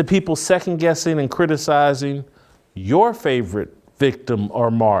to people second guessing and criticizing your favorite victim or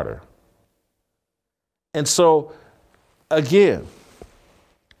martyr. And so, again,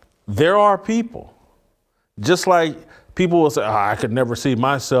 there are people, just like people will say, I could never see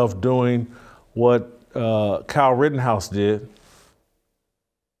myself doing what Kyle Rittenhouse did.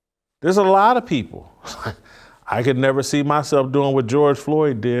 There's a lot of people. I could never see myself doing what George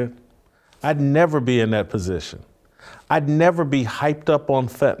Floyd did. I'd never be in that position. I'd never be hyped up on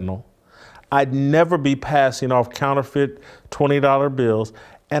fentanyl. I'd never be passing off counterfeit $20 bills.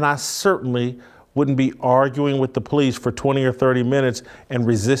 And I certainly wouldn't be arguing with the police for 20 or 30 minutes and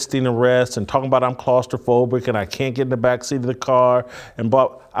resisting arrest and talking about I'm claustrophobic and I can't get in the backseat of the car.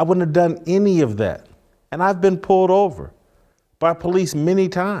 I wouldn't have done any of that. And I've been pulled over by police many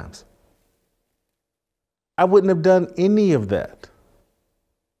times. I wouldn't have done any of that.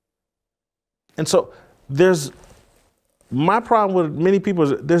 And so my problem with many people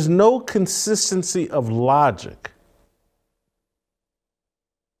is there's no consistency of logic.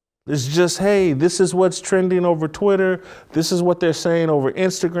 It's just, hey, this is what's trending over Twitter. This is what they're saying over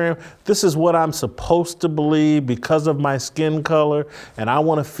Instagram. This is what I'm supposed to believe because of my skin color, and I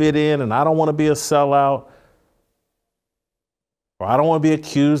want to fit in, and I don't want to be a sellout, or I don't want to be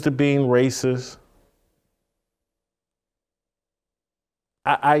accused of being racist.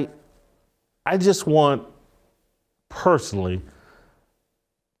 I just want personally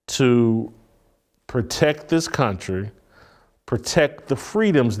to protect this country, protect the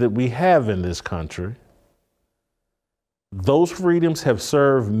freedoms that we have in this country. Those freedoms have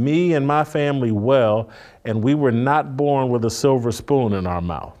served me and my family well, and we were not born with a silver spoon in our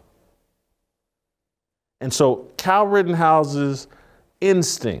mouth. And so Kyle Rittenhouse's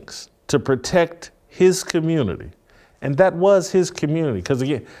instincts to protect his community, and that was his community, because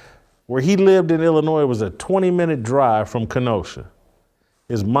again, where he lived in Illinois was a 20-minute drive from Kenosha.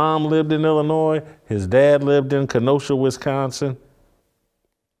 His mom lived in Illinois. His dad lived in Kenosha, Wisconsin.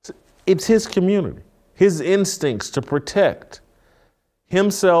 It's his community, his instincts to protect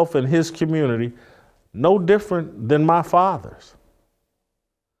himself and his community, no different than my father's.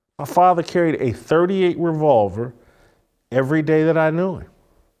 My father carried a .38 revolver every day that I knew him.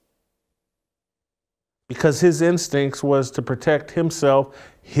 because his instincts was to protect himself,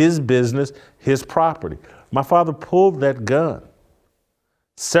 his business, his property. My father pulled that gun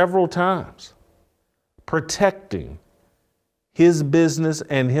several times, protecting his business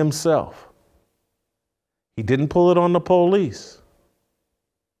and himself. He didn't pull it on the police.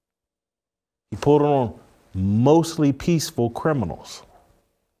 He pulled it on mostly peaceful criminals.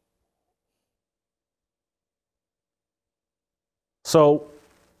 So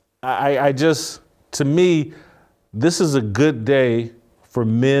I just, to me, this is a good day for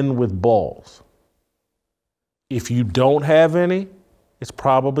men with balls. If you don't have any, it's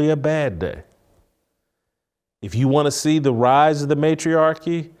probably a bad day. If you want to see the rise of the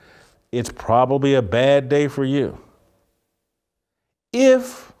matriarchy, it's probably a bad day for you.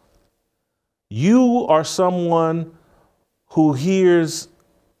 If you are someone who hears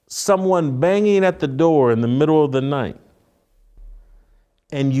someone banging at the door in the middle of the night,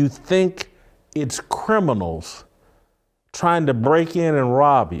 and you think it's criminals trying to break in and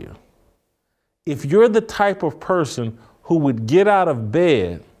rob you, if you're the type of person who would get out of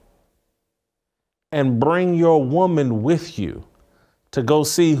bed and bring your woman with you to go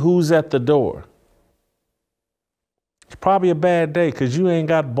see who's at the door, it's probably a bad day because you ain't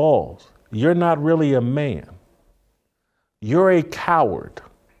got balls. You're not really a man. You're a coward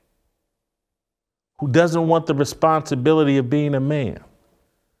who doesn't want the responsibility of being a man.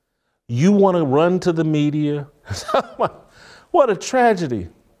 You want to run to the media. What a tragedy.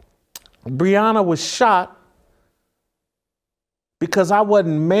 Breonna was shot because I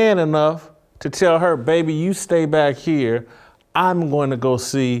wasn't man enough to tell her, baby, you stay back here. I'm going to go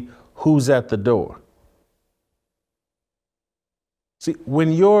see who's at the door. See,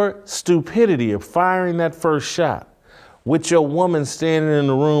 when your stupidity of firing that first shot with your woman standing in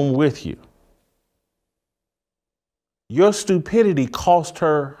the room with you, your stupidity cost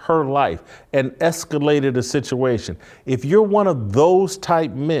her her life and escalated a situation. If you're one of those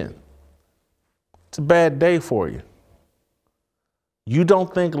type men, it's a bad day for you. You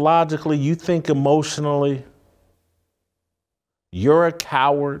don't think logically, you think emotionally. You're a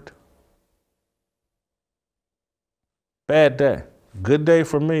coward. Bad day. Good day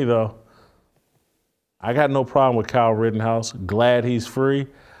for me, though. I got no problem with Kyle Rittenhouse. Glad he's free.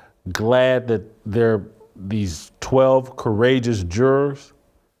 Glad that there are these 12 courageous jurors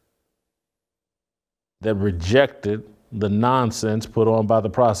that rejected the nonsense put on by the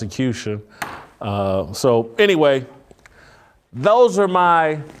prosecution. So anyway, those are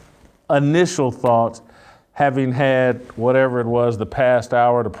my initial thoughts, having had whatever it was, the past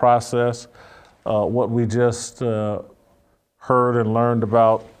hour to process what we just heard and learned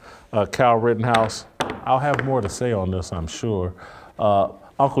about Kyle Rittenhouse. I'll have more to say on this, I'm sure.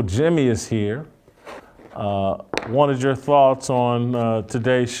 Uncle Jimmy is here. Wanted your thoughts on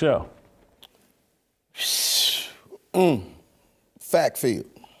today's show. Fact field.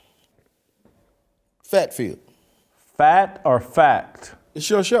 Fat field. Fat or fact? It's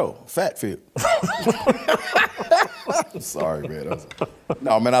your show, Fat Field. Sorry, man.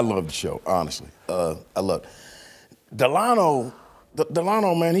 No, man, I love the show, honestly. I love it. Delano,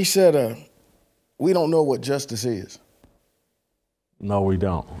 man, he said, we don't know what justice is. No, we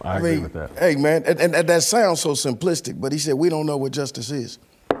don't. I agree with that. Hey, man, and that sounds so simplistic, but he said, we don't know what justice is.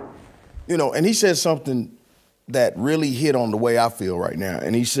 You know, and he said something that really hit on the way I feel right now.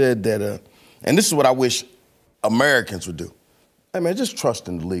 And he said that, and this is what I wish Americans would do. Hey, man, just trust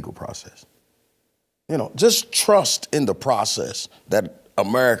in the legal process. You know, just trust in the process that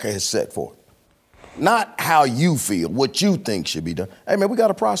America has set forth. Not how you feel, what you think should be done. Hey, man, we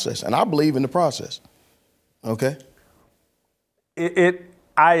got a process, and I believe in the process. Okay?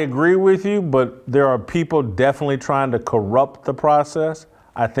 I agree with you, but there are people definitely trying to corrupt the process.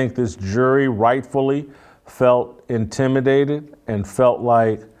 I think this jury rightfully felt intimidated and felt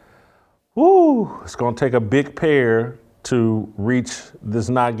like, whoo, it's going to take a big pair to reach this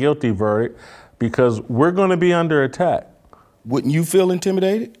not guilty verdict because we're going to be under attack. Wouldn't you feel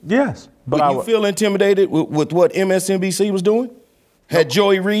intimidated? Yes. But Wouldn't you feel intimidated with what MSNBC was doing? Had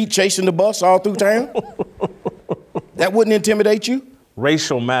Joey Reid chasing the bus all through town? That wouldn't intimidate you?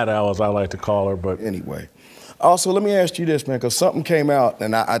 Racial Maddow, as I like to call her, but anyway. Also, let me ask you this, man, because something came out,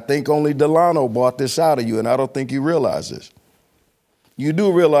 and I think only Delano brought this out of you, and I don't think you realize this. You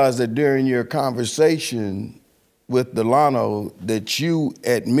do realize that during your conversation with Delano that you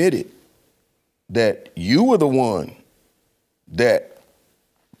admitted that you were the one that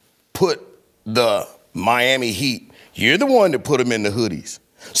put the Miami Heat, you're the one that put them in the hoodies.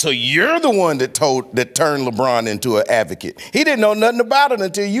 So you're the one that turned LeBron into an advocate. He didn't know nothing about it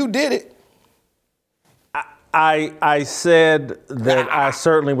until you did it. I said that I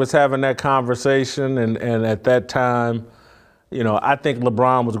certainly was having that conversation, and at that time, you know, I think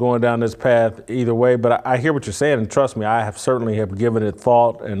LeBron was going down this path either way, but I hear what you're saying, and trust me, I have certainly given it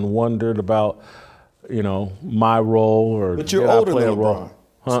thought and wondered about, you know, my role or but you're older than LeBron.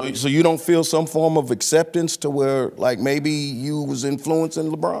 Huh? So you don't feel some form of acceptance to where, like, maybe you was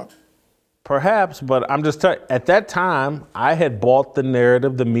influencing LeBron? Perhaps, but I'm just telling you, at that time, I had bought the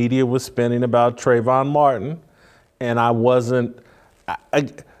narrative the media was spinning about Trayvon Martin, and I wasn't,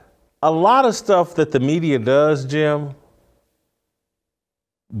 a lot of stuff that the media does, Jim,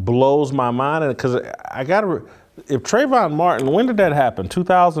 blows my mind, because if Trayvon Martin, when did that happen?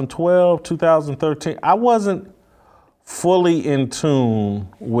 2012, 2013? I wasn't fully in tune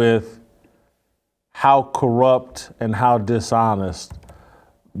with how corrupt and how dishonest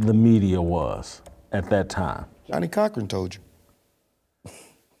the media was at that time. Johnny Cochran told you.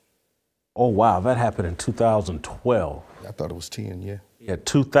 Oh, wow, that happened in 2012. I thought it was 10, yeah. Yeah,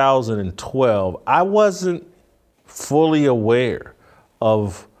 2012. I wasn't fully aware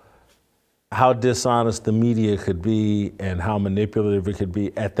of how dishonest the media could be and how manipulative it could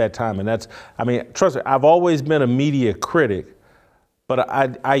be at that time. And that's, I mean, trust me, I've always been a media critic, but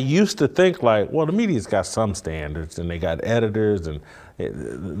I used to think like, well, the media's got some standards and they got editors, and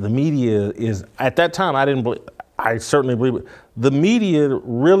the media is, at that time, I certainly believe it. The media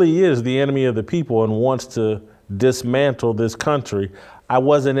really is the enemy of the people and wants to dismantle this country. I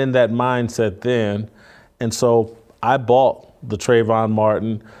wasn't in that mindset then. And so I bought the Trayvon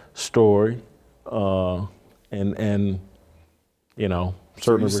Martin story, and you know,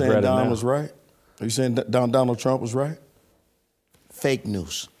 certainly regret it now. Are you saying Don was right? Are you saying Donald Trump was right? Fake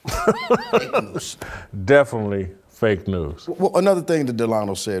news. Fake news. Definitely fake news. Well, another thing that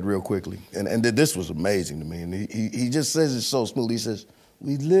Delano said real quickly, and this was amazing to me, and he just says it so smooth. He says,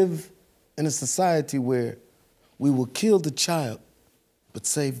 we live in a society where we will kill the child, but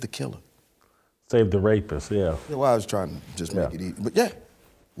save the killer. Save the rapist, yeah. Well, I was trying to just make it easy. But yeah,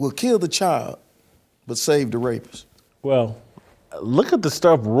 we'll kill the child, but save the rapist. Well, look at the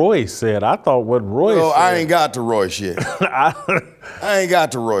stuff Royce said. I thought what Royce said. I ain't got to Royce yet. I ain't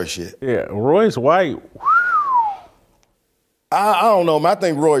got to Royce yet. Yeah, Royce White. I don't know, man. I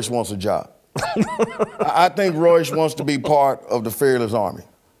think Royce wants a job. I think Royce wants to be part of the Fearless Army.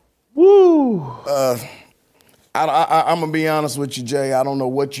 Woo! I'm going to be honest with you, Jay. I don't know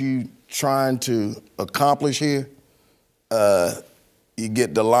what you trying to accomplish here. You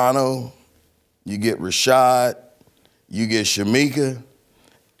get Delano, you get Rashad, you get Shamika,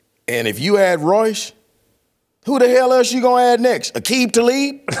 and if you add Royce, who the hell else you gonna add next? Aqib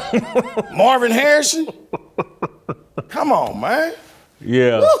Talib? Marvin Harrison? Come on, man.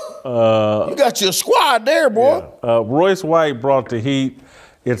 Yeah. You got your squad there, boy. Yeah. Royce White brought the heat.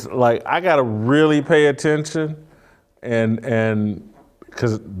 It's like, I gotta really pay attention, and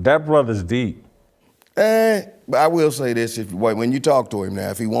because that brother's deep. But I will say this, when you talk to him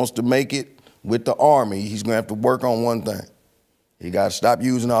now, if he wants to make it with the Army, he's gonna have to work on one thing. He gotta stop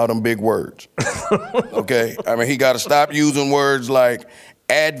using all them big words, okay? I mean, he gotta stop using words like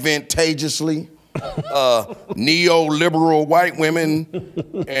advantageously, neoliberal white women,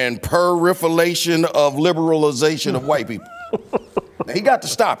 and proliferation of liberalization of white people. Now, he got to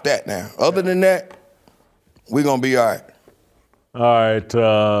stop that now. Other than that, we're gonna be all right. All right,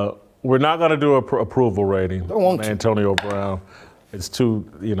 we're not gonna do an approval rating. Don't want to. Antonio Brown. It's too,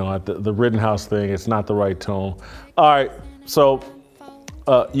 you know, the Rittenhouse thing, it's not the right tone. All right, so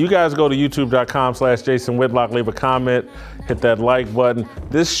you guys go to youtube.com/Jason Whitlock, leave a comment, hit that like button.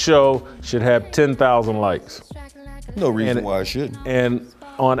 This show should have 10,000 likes. No reason why it shouldn't. And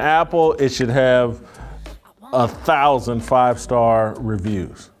on Apple, it should have 1,000 5-star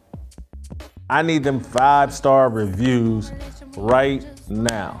reviews. I need them 5-star reviews right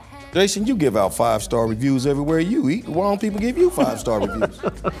now. Jason, you give out 5-star reviews everywhere you eat. Why don't people give you 5-star reviews?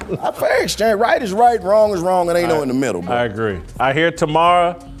 Fair exchange. Right is right, wrong is wrong, and ain't no in the middle, bro. I agree. I hear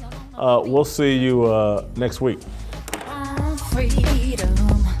tomorrow. We'll see you next week.